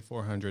 370 to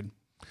 400.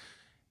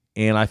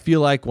 And I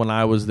feel like when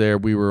I was there,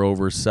 we were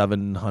over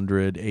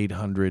 700,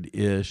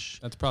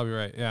 800-ish. That's probably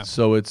right, yeah.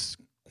 So it's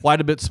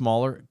quite a bit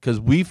smaller because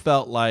we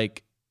felt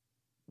like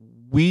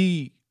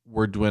we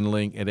were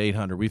dwindling at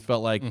 800. We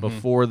felt like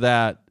before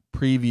that,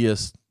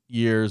 previous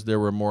years, there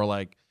were more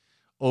like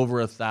over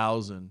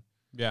 1,000.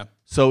 Yeah.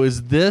 So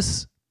is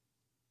this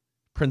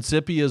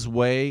Principia's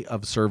way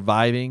of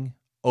surviving,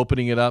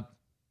 opening it up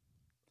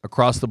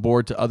across the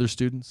board to other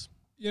students?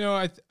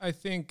 I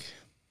think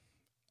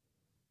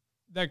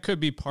that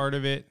could be part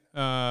of it,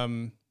 a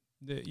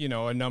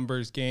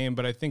numbers game.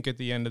 But I think at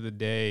the end of the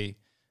day,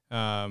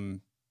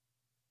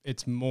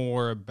 it's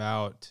more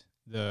about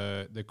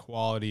the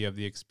quality of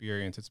the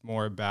experience. It's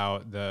more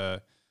about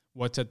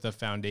what's at the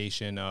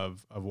foundation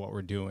of what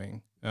we're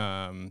doing.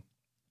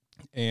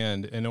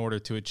 And in order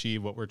to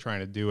achieve what we're trying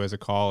to do as a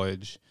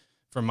college,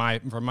 from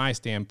my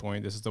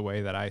standpoint, this is the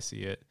way that I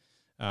see it.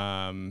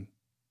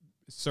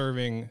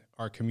 Serving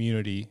our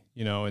community,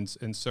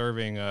 and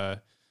serving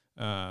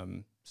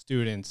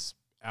students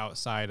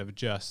outside of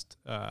just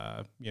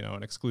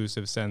an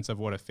exclusive sense of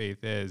what a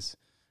faith is,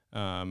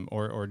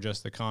 or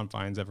just the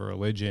confines of a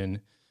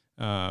religion.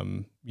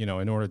 In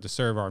order to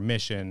serve our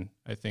mission,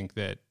 I think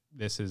that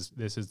this is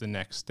the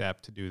next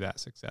step to do that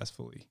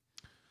successfully.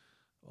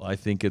 Well, I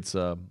think it's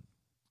a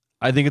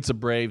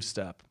brave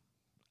step.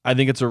 I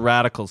think it's a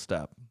radical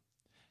step.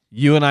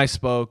 You and I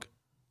spoke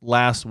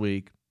last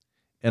week,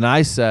 and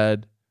I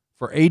said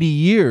for 80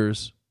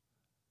 years,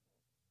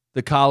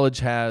 the college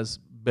has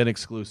been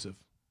exclusive.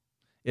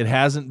 It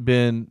hasn't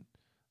been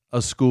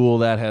a school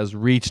that has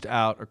reached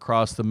out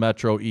across the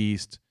Metro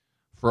East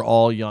for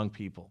all young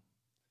people.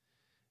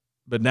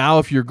 But now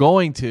if you're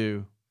going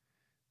to,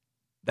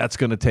 that's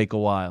going to take a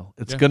while.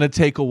 It's Yeah. going to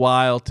take a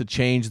while to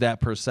change that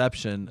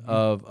perception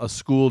of a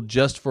school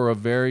just for a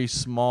very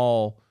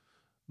small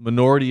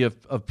minority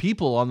of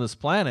people on this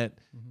planet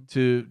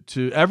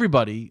to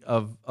everybody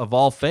of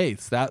all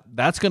faiths.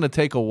 That's going to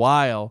take a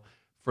while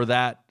for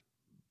that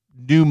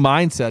new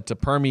mindset to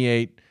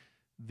permeate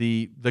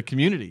the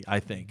community, I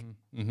think.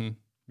 Mm-hmm.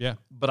 Yeah.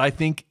 But I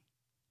think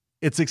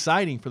it's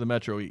exciting for the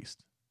Metro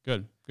East.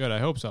 Good. I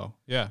hope so.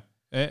 Yeah.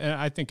 And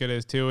I think it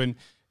is too. And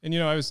you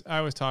know,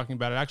 I was talking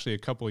about it actually a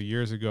couple of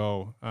years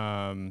ago.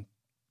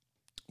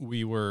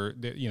 We were,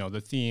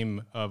 the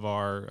theme of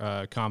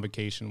our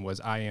convocation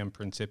was I Am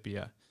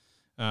Principia.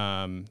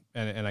 And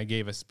I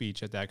gave a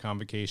speech at that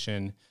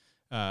convocation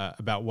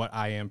about what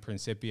I Am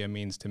Principia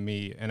means to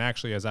me. And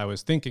actually, as I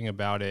was thinking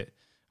about it,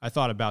 I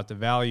thought about the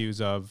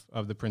values of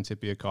the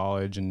Principia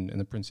College and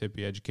the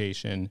Principia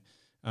education,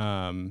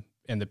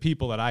 and the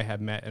people that I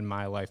had met in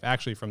my life,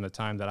 actually from the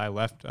time that I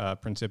left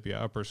Principia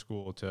Upper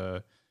School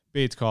to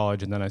Bates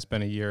College, and then I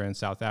spent a year in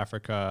South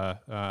Africa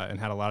and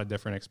had a lot of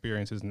different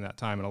experiences in that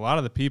time. And a lot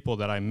of the people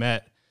that I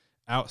met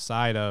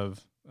outside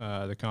of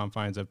the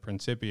confines of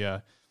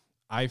Principia,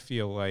 I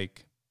feel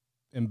like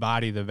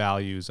embody the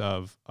values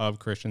of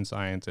Christian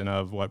Science and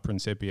of what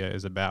Principia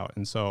is about.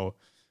 And so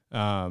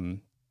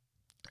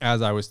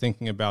as I was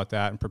thinking about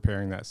that and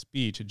preparing that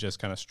speech, it just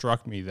kind of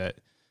struck me that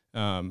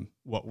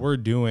what we're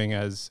doing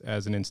as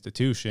an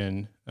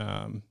institution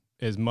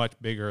is much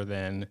bigger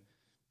than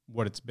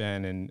what it's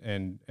been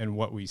and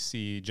what we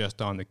see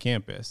just on the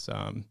campus.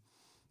 And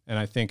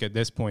I think at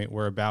this point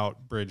we're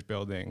about bridge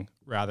building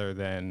rather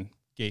than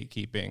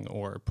gatekeeping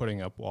or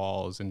putting up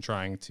walls and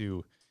trying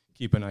to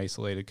keep an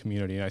isolated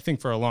community. And I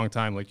think for a long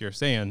time, like you're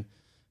saying,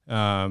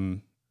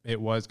 it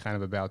was kind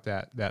of about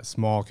that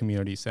small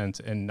community sense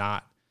and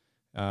not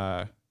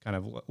kind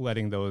of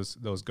letting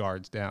those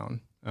guards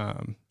down.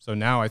 So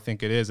now I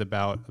think it is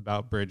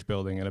about bridge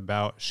building and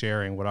about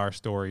sharing what our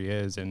story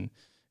is and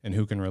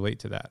who can relate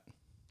to that.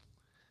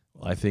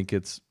 Well, I think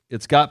it's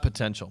got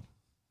potential.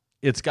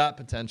 It's got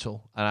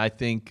potential, and I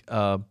think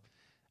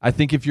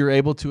if you're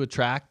able to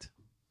attract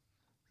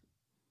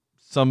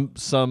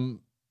some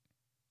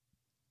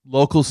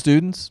local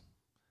students,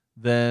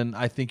 then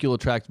I think you'll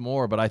attract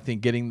more. But I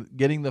think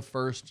getting the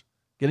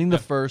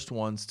first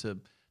ones to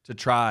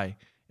try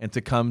and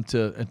to come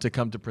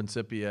to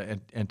Principia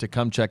and to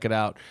come check it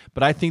out.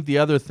 But I think the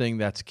other thing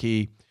that's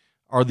key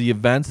are the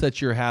events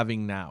that you're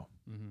having now.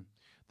 Mm-hmm.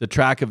 The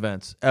track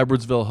events.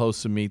 Edwardsville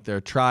hosts a meet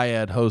there.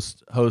 Triad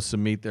hosts a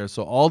meet there.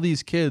 So all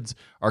these kids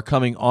are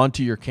coming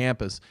onto your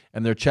campus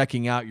and they're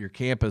checking out your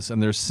campus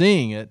and they're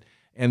seeing it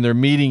and they're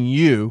meeting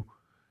you.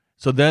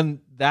 So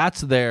then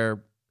that's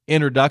their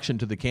introduction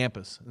to the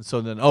campus. And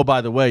so then, oh, by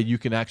the way, you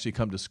can actually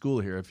come to school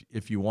here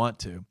if you want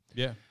to.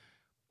 Yeah.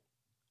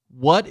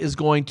 What is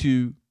going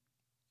to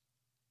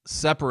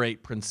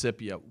separate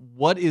Principia?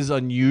 What is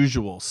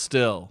unusual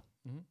still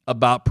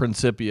about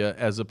Principia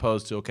as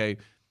opposed to, okay,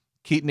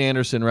 Keaton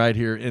Anderson right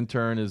here,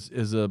 intern, is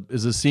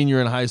a senior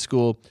in high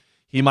school.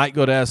 He might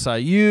go to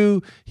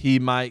SIU. He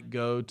might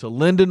go to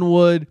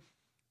Lindenwood.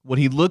 When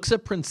he looks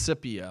at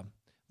Principia,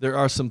 there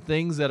are some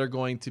things that are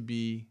going to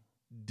be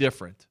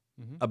different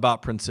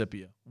about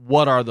Principia.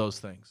 What are those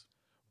things?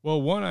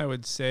 Well, one, I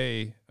would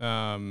say,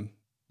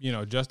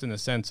 just in the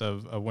sense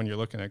of when you're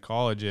looking at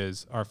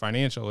colleges, our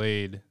financial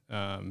aid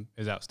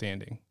is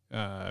outstanding.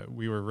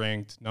 We were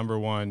ranked number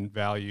one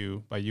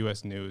value by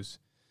U.S. News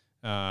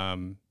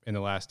in the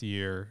last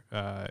year.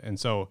 And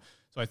so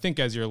I think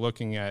as you're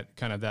looking at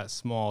kind of that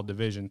small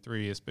Division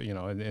III,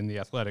 in the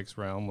athletics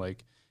realm,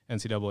 like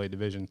NCAA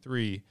Division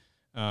III,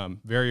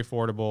 very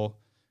affordable,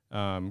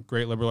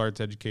 great liberal arts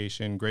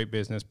education, great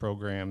business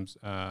programs,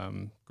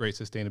 great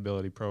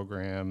sustainability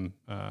program,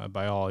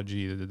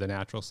 biology, the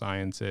natural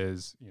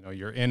sciences.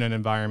 You're in an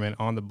environment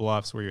on the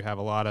bluffs where you have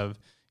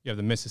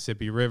the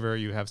Mississippi River,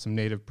 you have some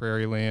native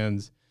prairie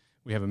lands.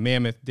 We have a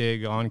mammoth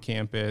dig on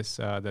campus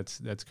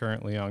that's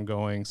currently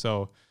ongoing.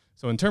 So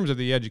in terms of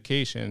the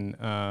education,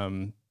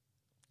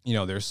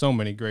 there's so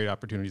many great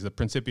opportunities. The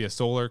Principia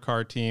Solar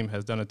Car team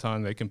has done a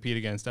ton. They compete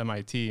against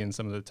MIT and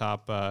some of the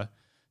top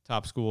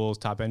schools,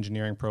 top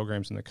engineering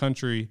programs in the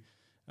country.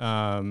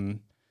 The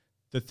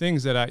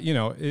things that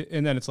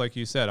and then it's like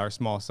you said, our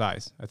small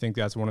size. I think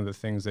that's one of the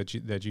things that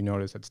you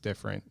notice that's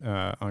different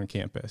on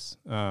campus.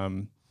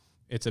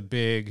 It's a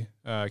big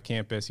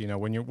campus.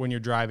 When you're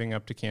driving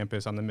up to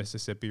campus on the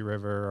Mississippi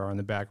River or on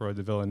the back roads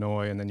of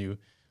Illinois, and then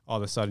all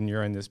of a sudden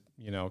you're in this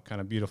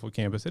kind of beautiful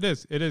campus. It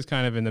is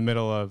kind of in the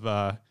middle of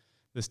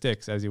the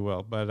sticks, as you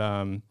will. But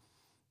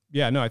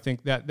I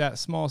think that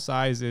small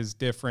size is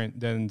different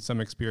than most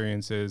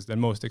experiences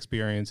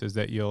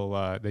that you'll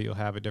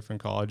have at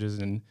different colleges.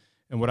 And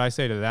what I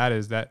say to that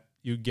is that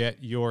you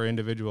get your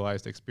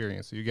individualized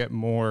experience. So you get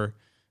more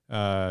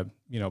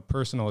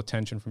personal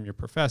attention from your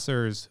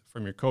professors,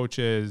 from your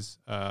coaches,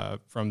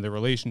 from the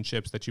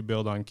relationships that you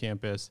build on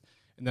campus.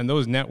 And then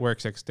those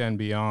networks extend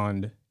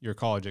beyond your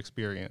college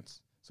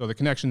experience. So the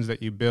connections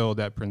that you build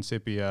at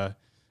Principia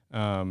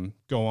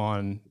go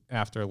on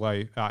after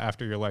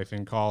your life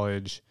in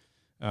college.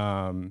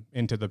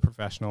 into the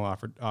professional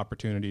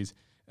opportunities.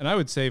 And I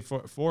would say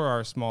for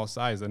our small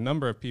size, the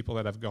number of people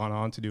that have gone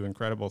on to do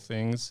incredible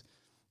things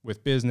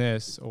with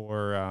business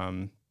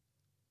or,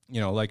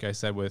 like I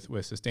said, with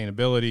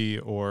sustainability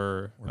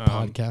or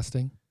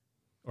podcasting.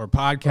 Or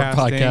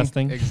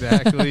podcasting.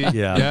 Exactly.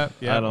 Yeah.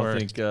 Yep. I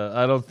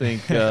don't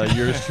think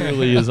yours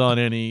truly is on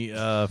any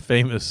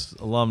famous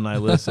alumni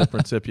list at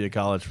Principia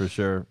College for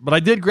sure. But I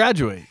did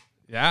graduate.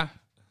 Yeah.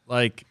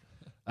 Like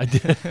I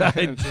did.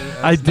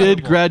 I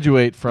did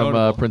graduate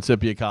from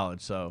Principia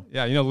College. So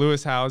yeah,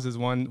 Lewis Howes is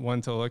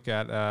one to look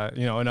at.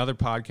 Another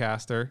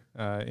podcaster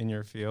in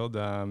your field.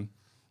 I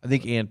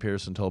think Ann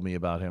Pearson told me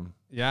about him.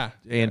 Yeah.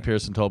 Ann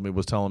Pearson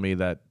was telling me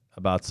that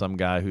about some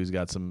guy who's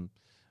got some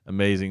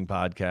amazing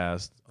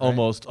podcast,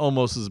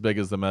 almost as big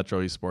as the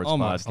Metro Esports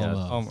podcast.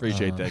 Almost.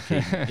 Appreciate that,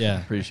 Keith. Yeah.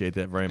 Appreciate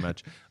that very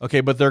much.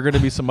 Okay, but there are going to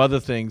be some other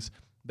things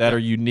that are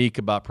unique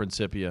about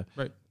Principia.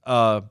 Right.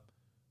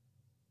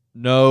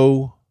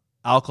 No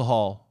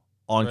alcohol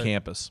on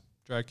campus.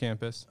 Dry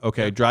campus.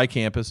 Okay, dry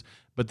campus,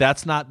 but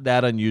that's not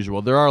that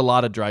unusual. There are a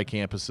lot of dry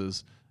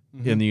campuses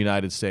in the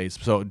United States.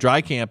 So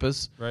dry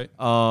campus. Right.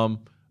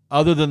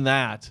 Other than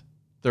that,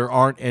 there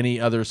aren't any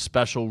other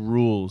special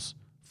rules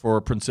for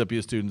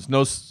Principia students.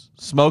 No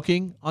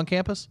smoking on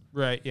campus?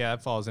 Right. Yeah,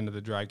 it falls into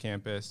the dry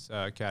campus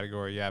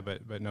category. Yeah,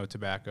 but no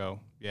tobacco.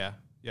 Yeah.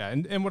 Yeah.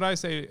 And what I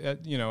say,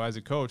 as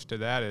a coach to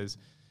that is,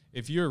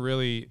 if you're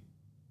really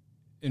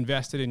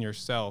invested in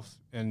yourself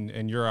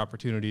and your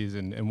opportunities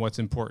and what's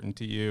important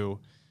to you,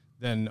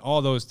 then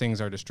all those things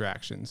are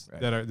distractions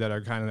that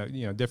are kind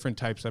of different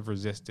types of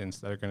resistance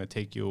that are going to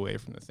take you away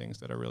from the things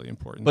that are really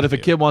important. But if a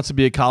kid wants to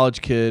be a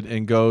college kid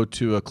and go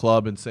to a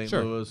club in St.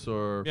 Louis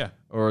or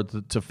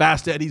to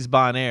Fast Eddie's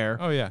Bon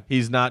Air,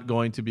 he's not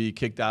going to be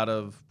kicked out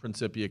of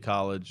Principia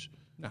College.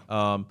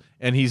 No.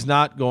 And he's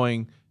not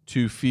going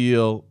to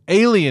feel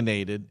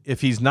alienated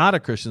if he's not a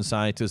Christian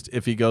Scientist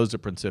if he goes to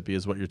Principia,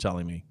 is what you're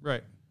telling me.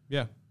 Right.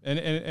 Yeah.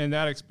 And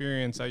that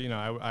experience,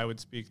 I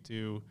would speak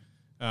to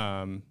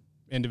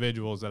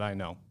individuals that I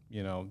know,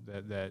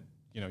 that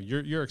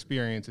your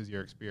experience is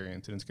your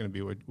experience, and it's going to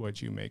be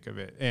what you make of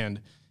it.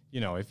 And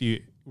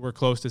if we're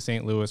close to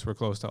St. Louis, we're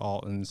close to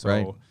Alton,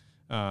 so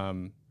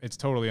it's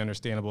totally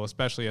understandable,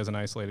 especially as an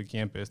isolated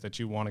campus, that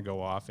you want to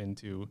go off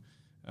into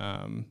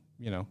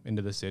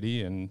into the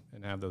city and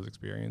have those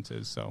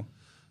experiences. So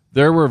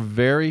there were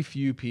very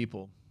few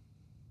people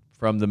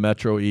from the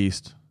Metro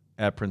East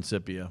at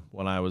Principia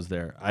when I was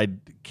there. I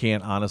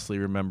can't honestly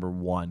remember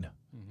one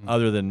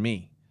other than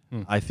me.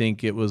 I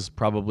think it was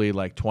probably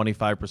like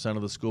 25%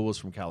 of the school was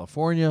from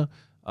California.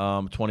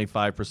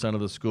 25% of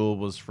the school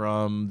was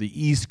from the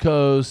East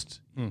Coast,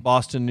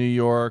 Boston, New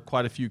York,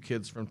 quite a few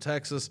kids from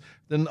Texas.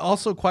 Then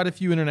also quite a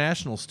few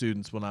international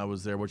students when I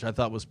was there, which I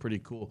thought was pretty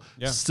cool.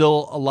 Yeah.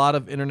 Still a lot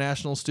of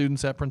international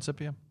students at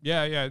Principia?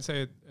 Yeah. I'd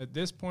say at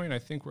this point, I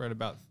think we're at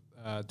about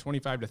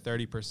 25 to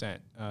 30%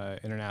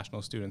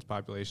 international students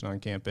population on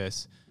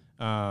campus.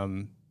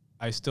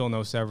 I still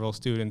know several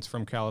students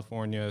from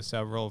California,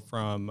 several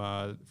from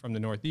the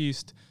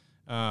Northeast.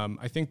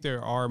 I think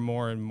there are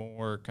more and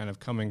more kind of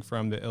coming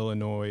from the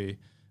Illinois,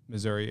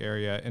 Missouri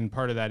area, and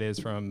part of that is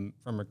from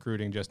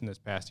recruiting just in this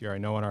past year. I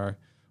know on our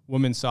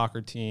women's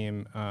soccer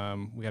team,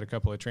 we had a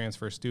couple of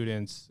transfer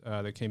students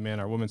that came in.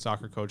 Our women's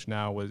soccer coach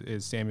now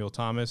is Samuel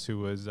Thomas, who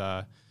was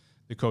the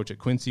coach at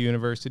Quincy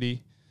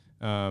University.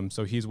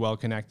 So he's well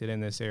connected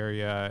in this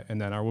area. And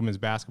then our women's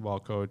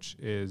basketball coach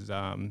is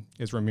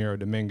Ramiro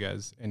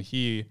Dominguez, and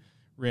he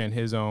ran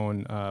his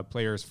own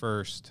Players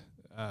First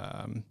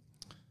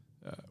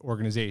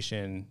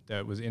organization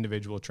that was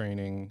individual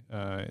training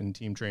and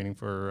team training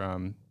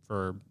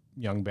for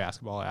young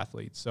basketball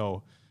athletes.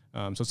 So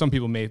some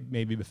people may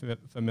be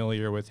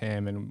familiar with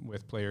him and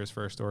with Players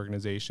First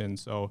organization.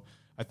 So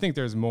I think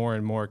there's more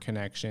and more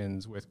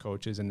connections with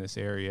coaches in this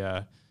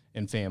area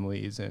and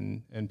families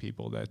and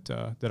people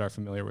that are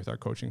familiar with our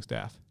coaching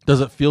staff. Does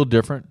it feel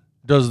different?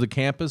 Does the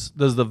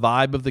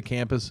vibe of the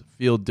campus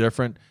feel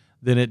different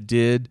than it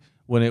did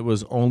when it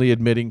was only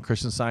admitting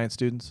Christian Science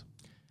students?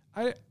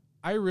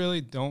 I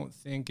really don't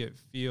think it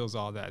feels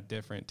all that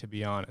different, to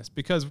be honest,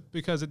 because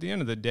at the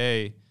end of the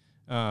day,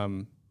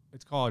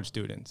 it's college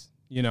students,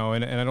 and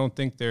I don't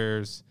think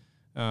there's,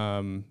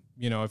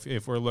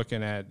 if we're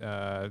looking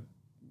at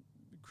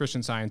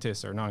Christian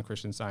Scientists or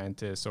non-Christian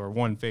Scientists or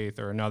one faith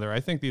or another, I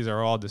think these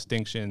are all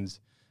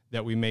distinctions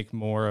that we make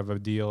more of a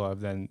deal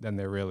of than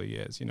there really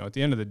is. At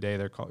the end of the day,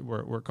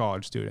 we're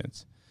college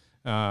students,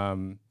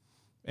 and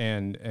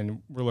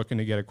we're looking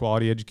to get a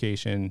quality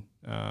education.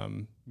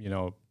 In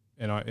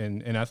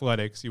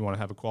athletics, you want to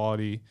have a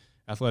quality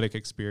athletic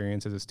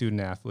experience as a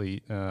student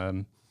athlete,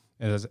 and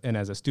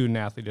as a student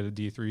athlete at a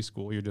D3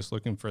 school, you're just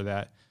looking for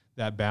that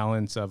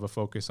balance of a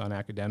focus on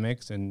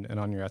academics and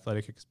on your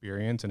athletic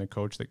experience, and a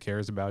coach that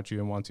cares about you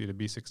and wants you to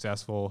be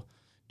successful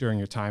during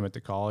your time at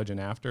the college and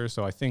after.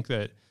 So I think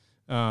that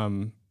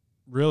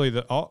really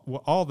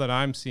all that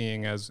I'm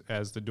seeing as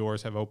the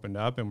doors have opened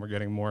up and we're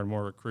getting more and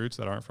more recruits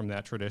that aren't from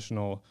that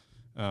traditional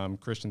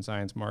Christian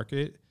Science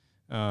market,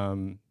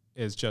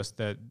 is just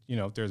that,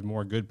 there's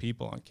more good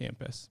people on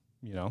campus.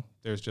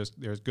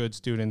 There's good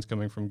students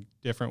coming from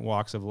different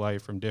walks of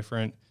life, from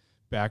different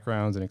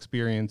backgrounds and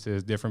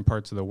experiences, different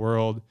parts of the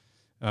world,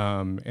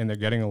 and they're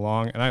getting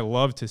along. And I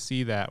love to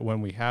see that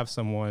when we have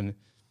someone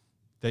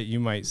that you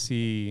might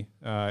see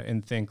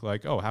and think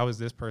like, oh, how is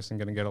this person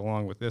going to get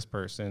along with this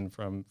person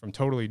from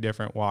totally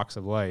different walks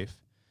of life?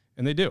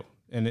 And they do,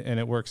 and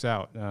it works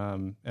out.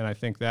 And I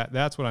think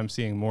that's what I'm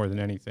seeing more than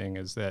anything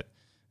is that,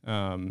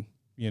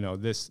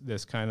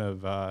 this kind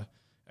of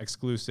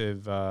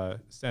exclusive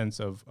sense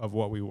of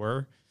what we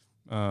were,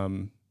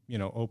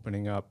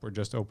 opening up. We're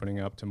just opening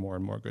up to more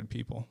and more good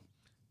people.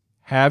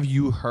 Have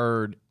you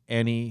heard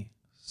any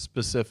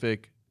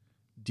specific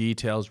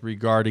details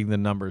regarding the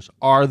numbers?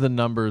 Are the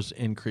numbers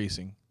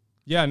increasing?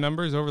 Yeah,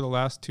 numbers over the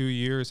last 2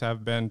 years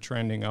have been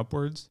trending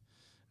upwards.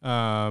 We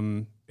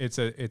have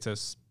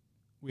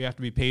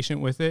to be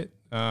patient with it,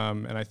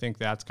 and I think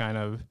that's kind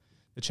of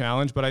the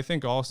challenge. But I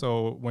think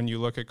also when you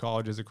look at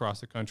colleges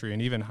across the country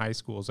and even high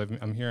schools,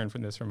 I'm hearing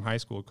from high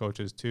school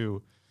coaches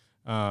too,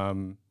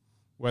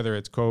 whether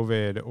it's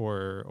COVID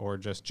or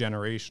just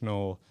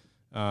generational,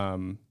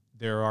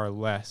 there are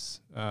less.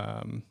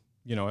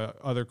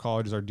 Other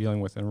colleges are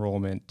dealing with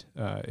enrollment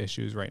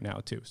issues right now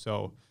too.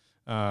 So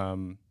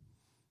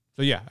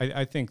yeah,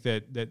 I think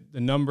that the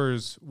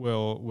numbers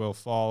will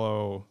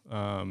follow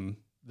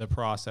the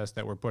process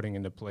that we're putting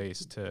into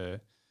place to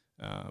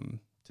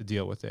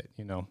deal with it,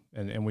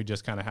 and we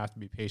just kind of have to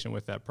be patient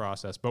with that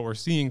process. But we're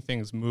seeing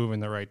things move in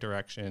the right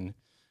direction.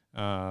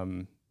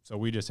 So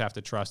we just have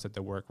to trust that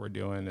the work we're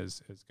doing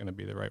is going to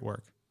be the right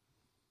work.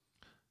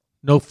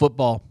 No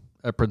football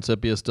at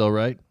Principia still,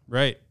 right?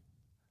 Right.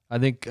 I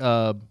think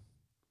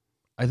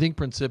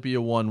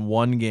Principia won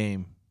one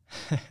game.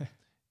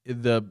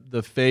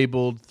 The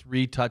fabled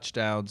 3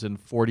 touchdowns in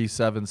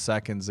 47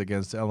 seconds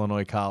against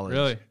Illinois College.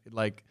 Really?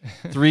 Like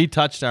 3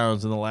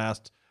 touchdowns in the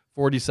last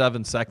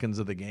 47 seconds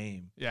of the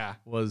game. Yeah.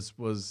 Was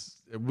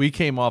we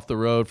came off the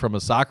road from a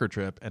soccer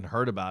trip and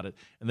heard about it,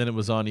 and then it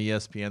was on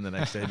ESPN the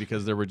next day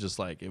because there were just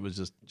like, it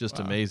was just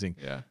Wow. amazing.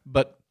 Yeah.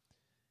 But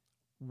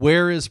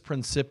where is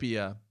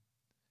Principia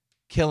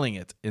killing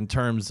it in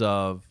terms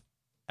of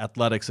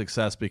athletic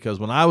success? Because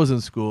when I was in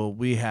school,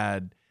 we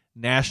had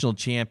national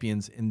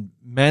champions in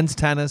men's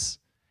tennis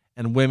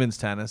and women's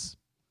tennis.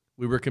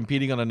 We were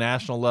competing on a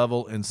national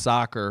level in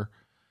soccer,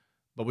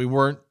 but we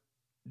weren't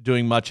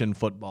doing much in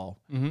football.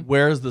 Mm-hmm.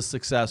 Where's the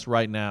success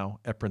right now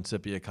at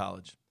Principia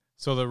College?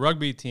 So the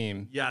rugby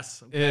team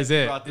Yes. is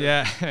it.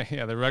 Yeah.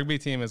 Yeah. The rugby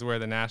team is where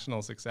the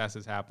national success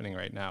is happening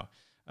right now.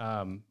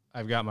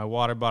 I've got my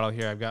water bottle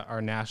here. I've got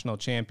our national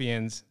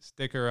champions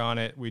sticker on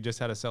it. We just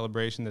had a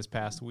celebration this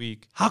past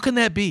week. How can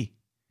that be?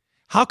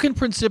 How can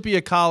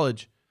Principia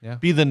College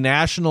be the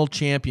national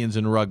champions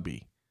in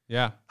rugby?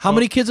 Yeah. How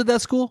many kids at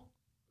that school?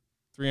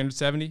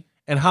 370.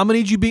 And how many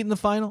did you beat in the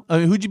final?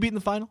 Who'd you beat in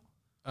the final?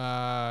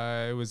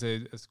 It was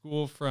a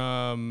school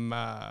from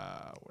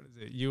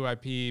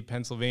UIP,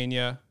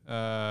 Pennsylvania.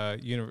 I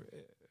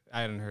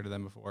hadn't heard of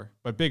them before,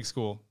 but big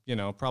school.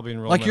 Probably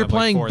enrollment. Like you're of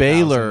playing 4,000.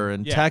 Baylor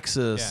and Yeah,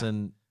 Texas yeah.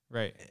 and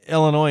Right.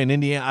 Illinois and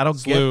Indiana. I don't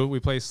SLU. We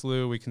play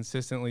SLU. We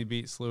consistently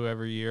beat SLU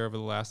every year over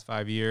the last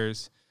 5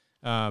 years.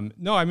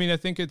 No, I mean, I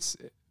think it's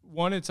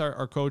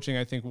our coaching.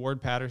 I think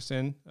Ward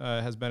Patterson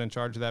has been in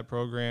charge of that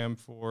program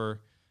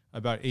for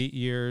about 8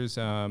 years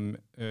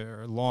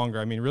or longer.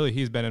 I mean, really,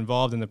 he's been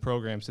involved in the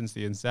program since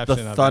the inception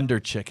of the it. Thunder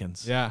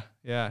Chickens. Yeah,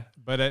 yeah.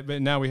 But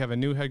now we have a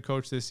new head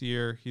coach this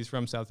year. He's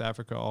from South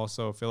Africa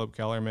also, Philip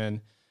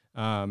Kellerman.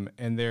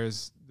 And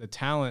there's the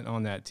talent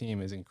on that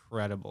team is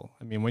incredible.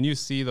 I mean, when you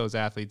see those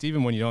athletes,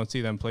 even when you don't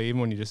see them play,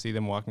 even when you just see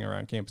them walking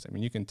around campus, I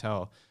mean, you can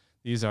tell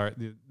these are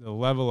the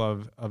level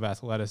of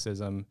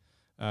athleticism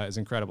is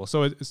incredible.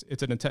 So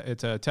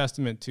it's a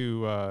testament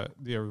to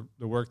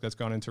the work that's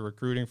gone into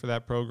recruiting for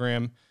that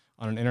program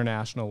on an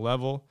international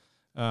level,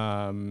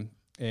 and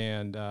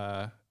then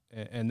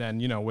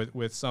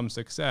with some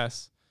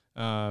success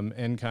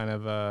in kind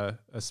of a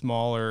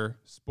smaller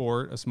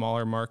sport, a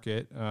smaller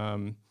market.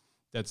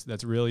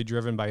 That's really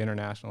driven by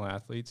international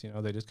athletes.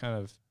 They just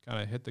kind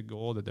of hit the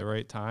gold at the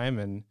right time,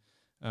 and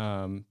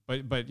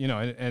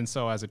and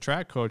so as a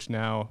track coach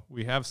now,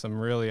 we have some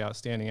really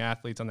outstanding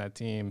athletes on that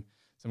team,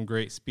 some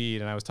great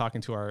speed. And I was talking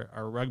to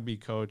our rugby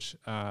coach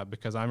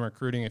because I'm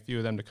recruiting a few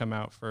of them to come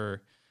out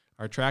for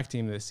our track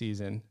team this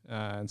season,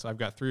 and so I've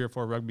got 3 or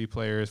 4 rugby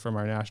players from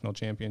our national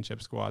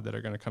championship squad that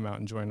are going to come out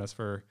and join us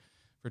for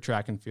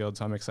track and field.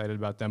 So I'm excited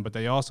about them. But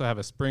they also have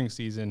a spring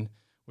season,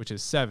 which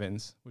is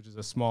sevens, which is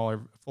a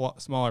smaller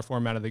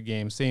format of the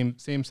game. Same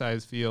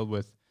size field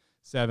with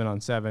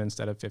 7-on-7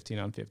 instead of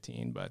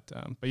 15-on-15. But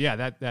yeah,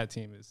 that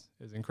team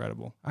is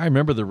incredible. I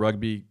remember the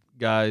rugby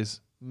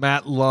guys,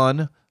 Matt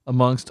Lunn,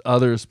 amongst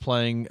others,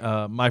 playing.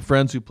 My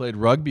friends who played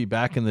rugby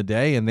back in the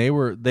day, and they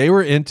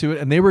were into it,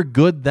 and they were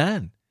good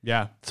then.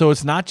 Yeah. So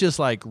it's not just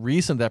like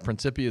recent that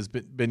Principia has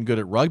been good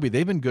at rugby.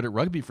 They've been good at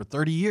rugby for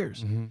 30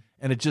 years. Mm-hmm.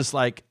 And it's just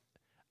like,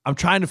 I'm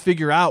trying to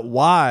figure out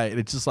why. And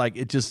it's just like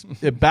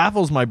it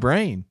baffles my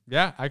brain.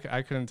 Yeah,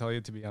 I couldn't tell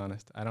you, to be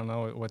honest. I don't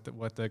know what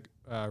the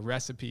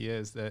recipe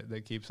is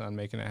that keeps on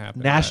making it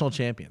happen. National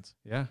champions.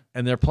 Yeah.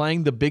 And they're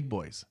playing the big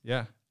boys.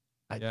 Yeah.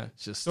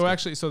 It's just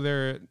So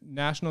their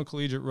National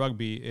Collegiate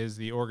Rugby is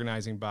the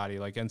organizing body,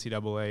 like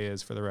NCAA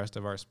is for the rest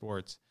of our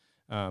sports.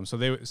 So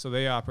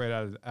they operate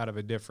out of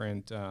a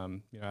different,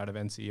 out of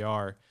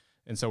NCR.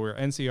 And so we're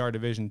NCR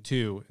Division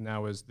II, and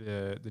that was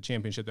the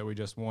championship that we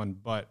just won.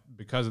 But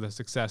because of the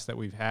success that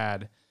we've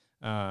had,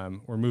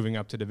 we're moving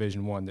up to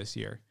Division I this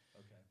year.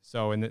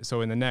 So in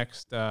the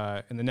next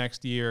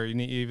year,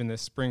 even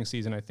this spring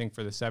season, I think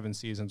for the 7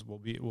 seasons,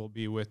 we'll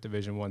be with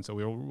Division I. So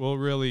we'll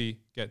really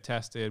get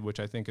tested,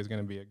 which I think is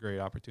going to be a great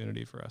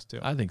opportunity for us too.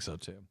 I think so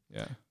too.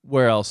 Yeah.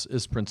 Where else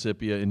is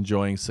Principia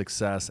enjoying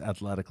success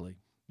athletically?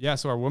 Yeah.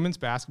 So our women's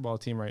basketball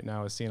team right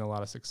now is seeing a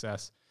lot of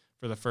success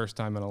for the first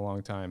time in a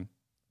long time.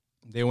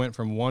 They went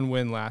from 1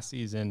 win last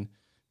season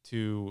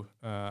to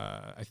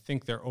I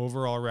think their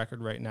overall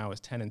record right now is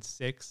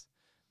 10-6.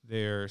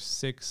 They're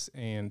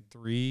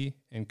 6-3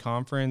 in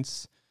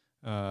conference.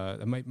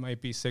 It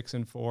might be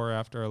 6-4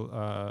 after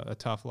a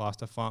tough loss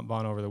to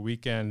Fontbonne over the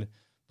weekend.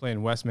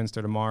 Playing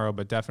Westminster tomorrow,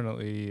 but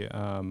definitely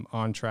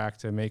on track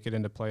to make it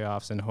into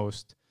playoffs and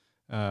host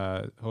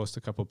a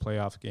couple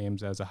playoff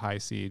games as a high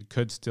seed.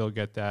 Could still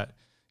get that,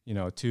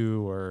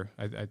 2 or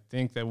I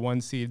think that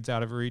 1 seed's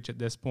out of reach at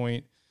this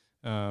point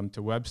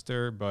to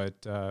Webster. But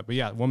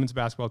yeah, women's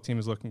basketball team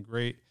is looking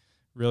great.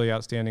 Really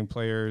outstanding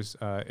players.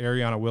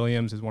 Ariana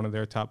Williams is one of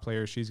their top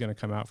players. She's going to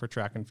come out for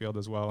track and field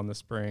as well in the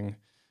spring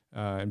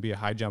and be a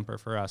high jumper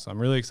for us. So I'm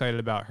really excited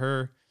about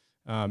her.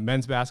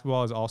 Men's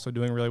basketball is also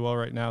doing really well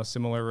right now.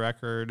 Similar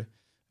record.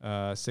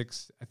 I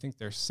think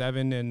they're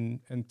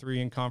 7-3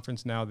 in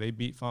conference now. They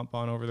beat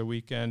Fontbonne over the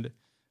weekend.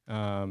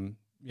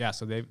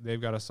 So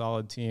they've got a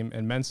solid team.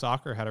 And men's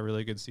soccer had a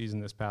really good season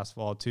this past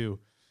fall too.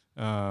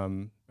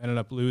 Ended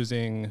up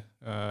losing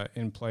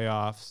in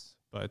playoffs,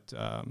 but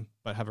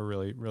have a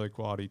really, really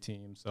quality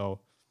team. So,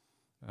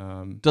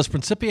 does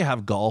Principia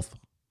have golf?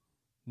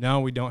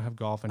 No, we don't have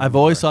golf anymore. I've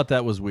always thought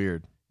that was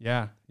weird.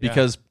 Yeah.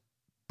 Because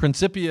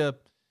Principia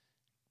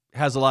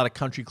has a lot of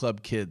country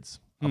club kids.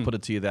 I'll put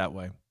it to you that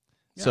way.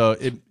 Yeah. So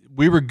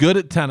we were good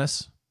at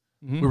tennis.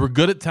 Mm-hmm. We were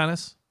good at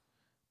tennis,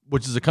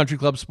 which is a country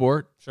club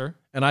sport. Sure.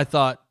 And I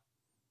thought,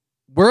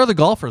 where are the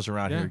golfers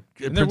around here?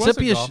 There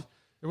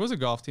was a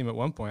golf team at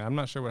one point. I'm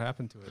not sure what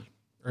happened to it.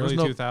 Early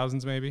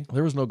 2000s, maybe.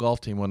 There was no golf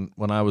team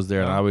when I was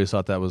there, and I always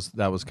thought that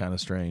was kind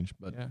of strange.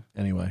 But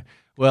anyway,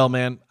 well,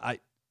 man,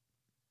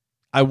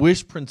 I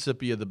wish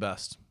Principia the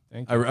best.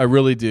 Thank you. I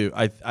really do.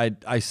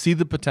 I see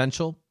the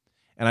potential,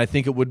 and I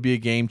think it would be a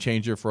game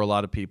changer for a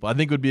lot of people. I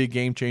think it would be a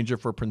game changer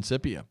for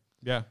Principia.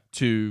 Yeah.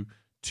 To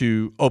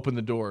open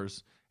the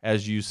doors,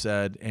 as you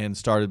said, and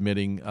start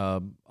admitting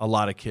a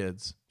lot of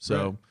kids.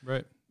 So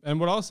right. And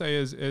what I'll say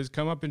is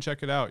come up and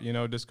check it out.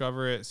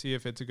 Discover it, see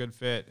if it's a good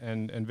fit,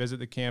 and visit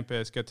the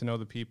campus, get to know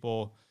the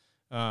people.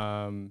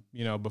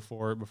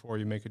 Before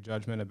you make a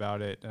judgment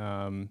about it.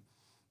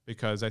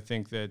 Because I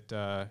think that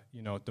the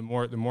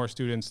more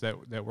students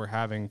that we're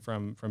having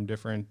from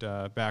different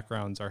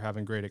backgrounds are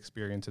having great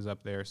experiences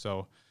up there.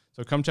 So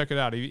come check it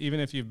out. Even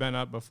if you've been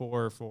up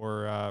before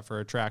for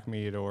a track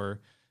meet or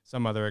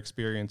some other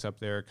experience up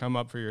there, come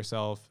up for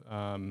yourself.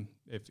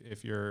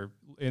 If you're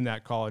in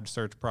that college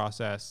search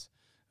process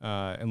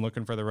and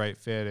looking for the right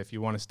fit, if you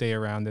want to stay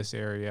around this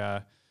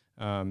area,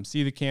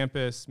 see the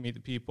campus, meet the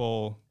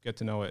people, get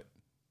to know it.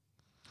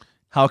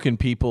 How can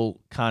people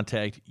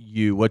contact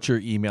you? What's your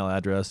email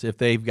address if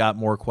they've got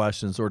more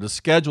questions or to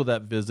schedule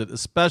that visit,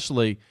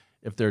 especially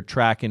if they're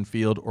track and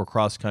field or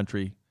cross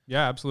country?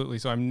 Yeah, absolutely.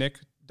 So I'm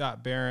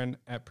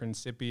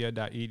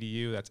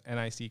nick.barron@principia.edu. That's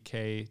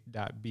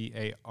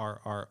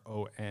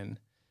nick.barron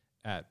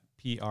at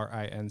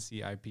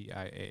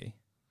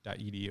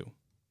principia.edu.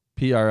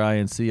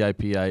 principia.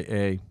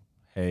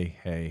 Hey.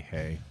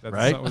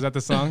 Right? Was that the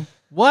song?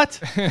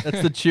 What?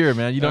 That's the cheer,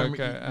 man. You don't.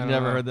 Okay, you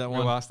never heard that one?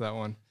 We lost that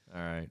one. All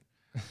right.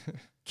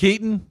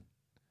 Keaton,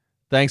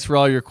 thanks for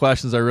all your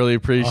questions. I really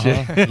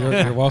appreciate it.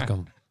 You're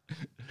welcome.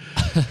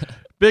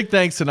 Big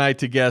thanks tonight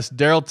to guests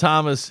Daryl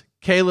Thomas,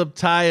 Caleb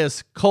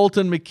Tyus,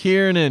 Colton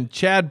McKiernan,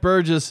 Chad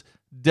Burgess,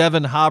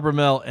 Devin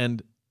Habermel,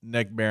 and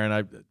Nick Barron.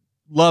 I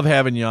love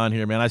having you on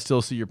here, man. I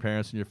still see your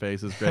parents in your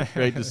faces.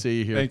 Great to see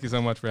you here. Thank you so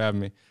much for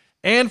having me.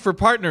 And for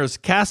partners,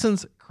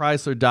 Cassens,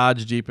 Chrysler,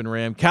 Dodge, Jeep, and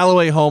Ram,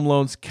 Callaway Home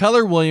Loans,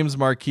 Keller Williams,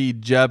 Marquis,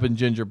 Jeb and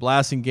Ginger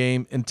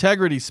Blasingame,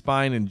 Integrity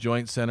Spine and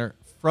Joint Center,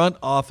 Front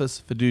Office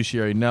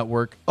Fiduciary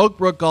Network,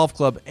 Oakbrook Golf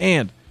Club,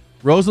 and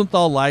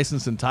Rosenthal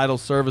License and Title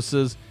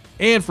Services.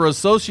 And for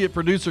associate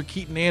producer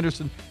Keaton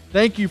Anderson,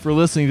 thank you for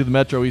listening to the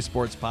Metro East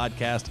Sports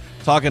Podcast,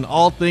 talking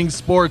all things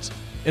sports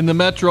in the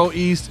Metro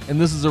East.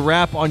 And this is a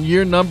wrap on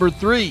year number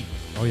 3.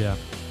 Oh, yeah.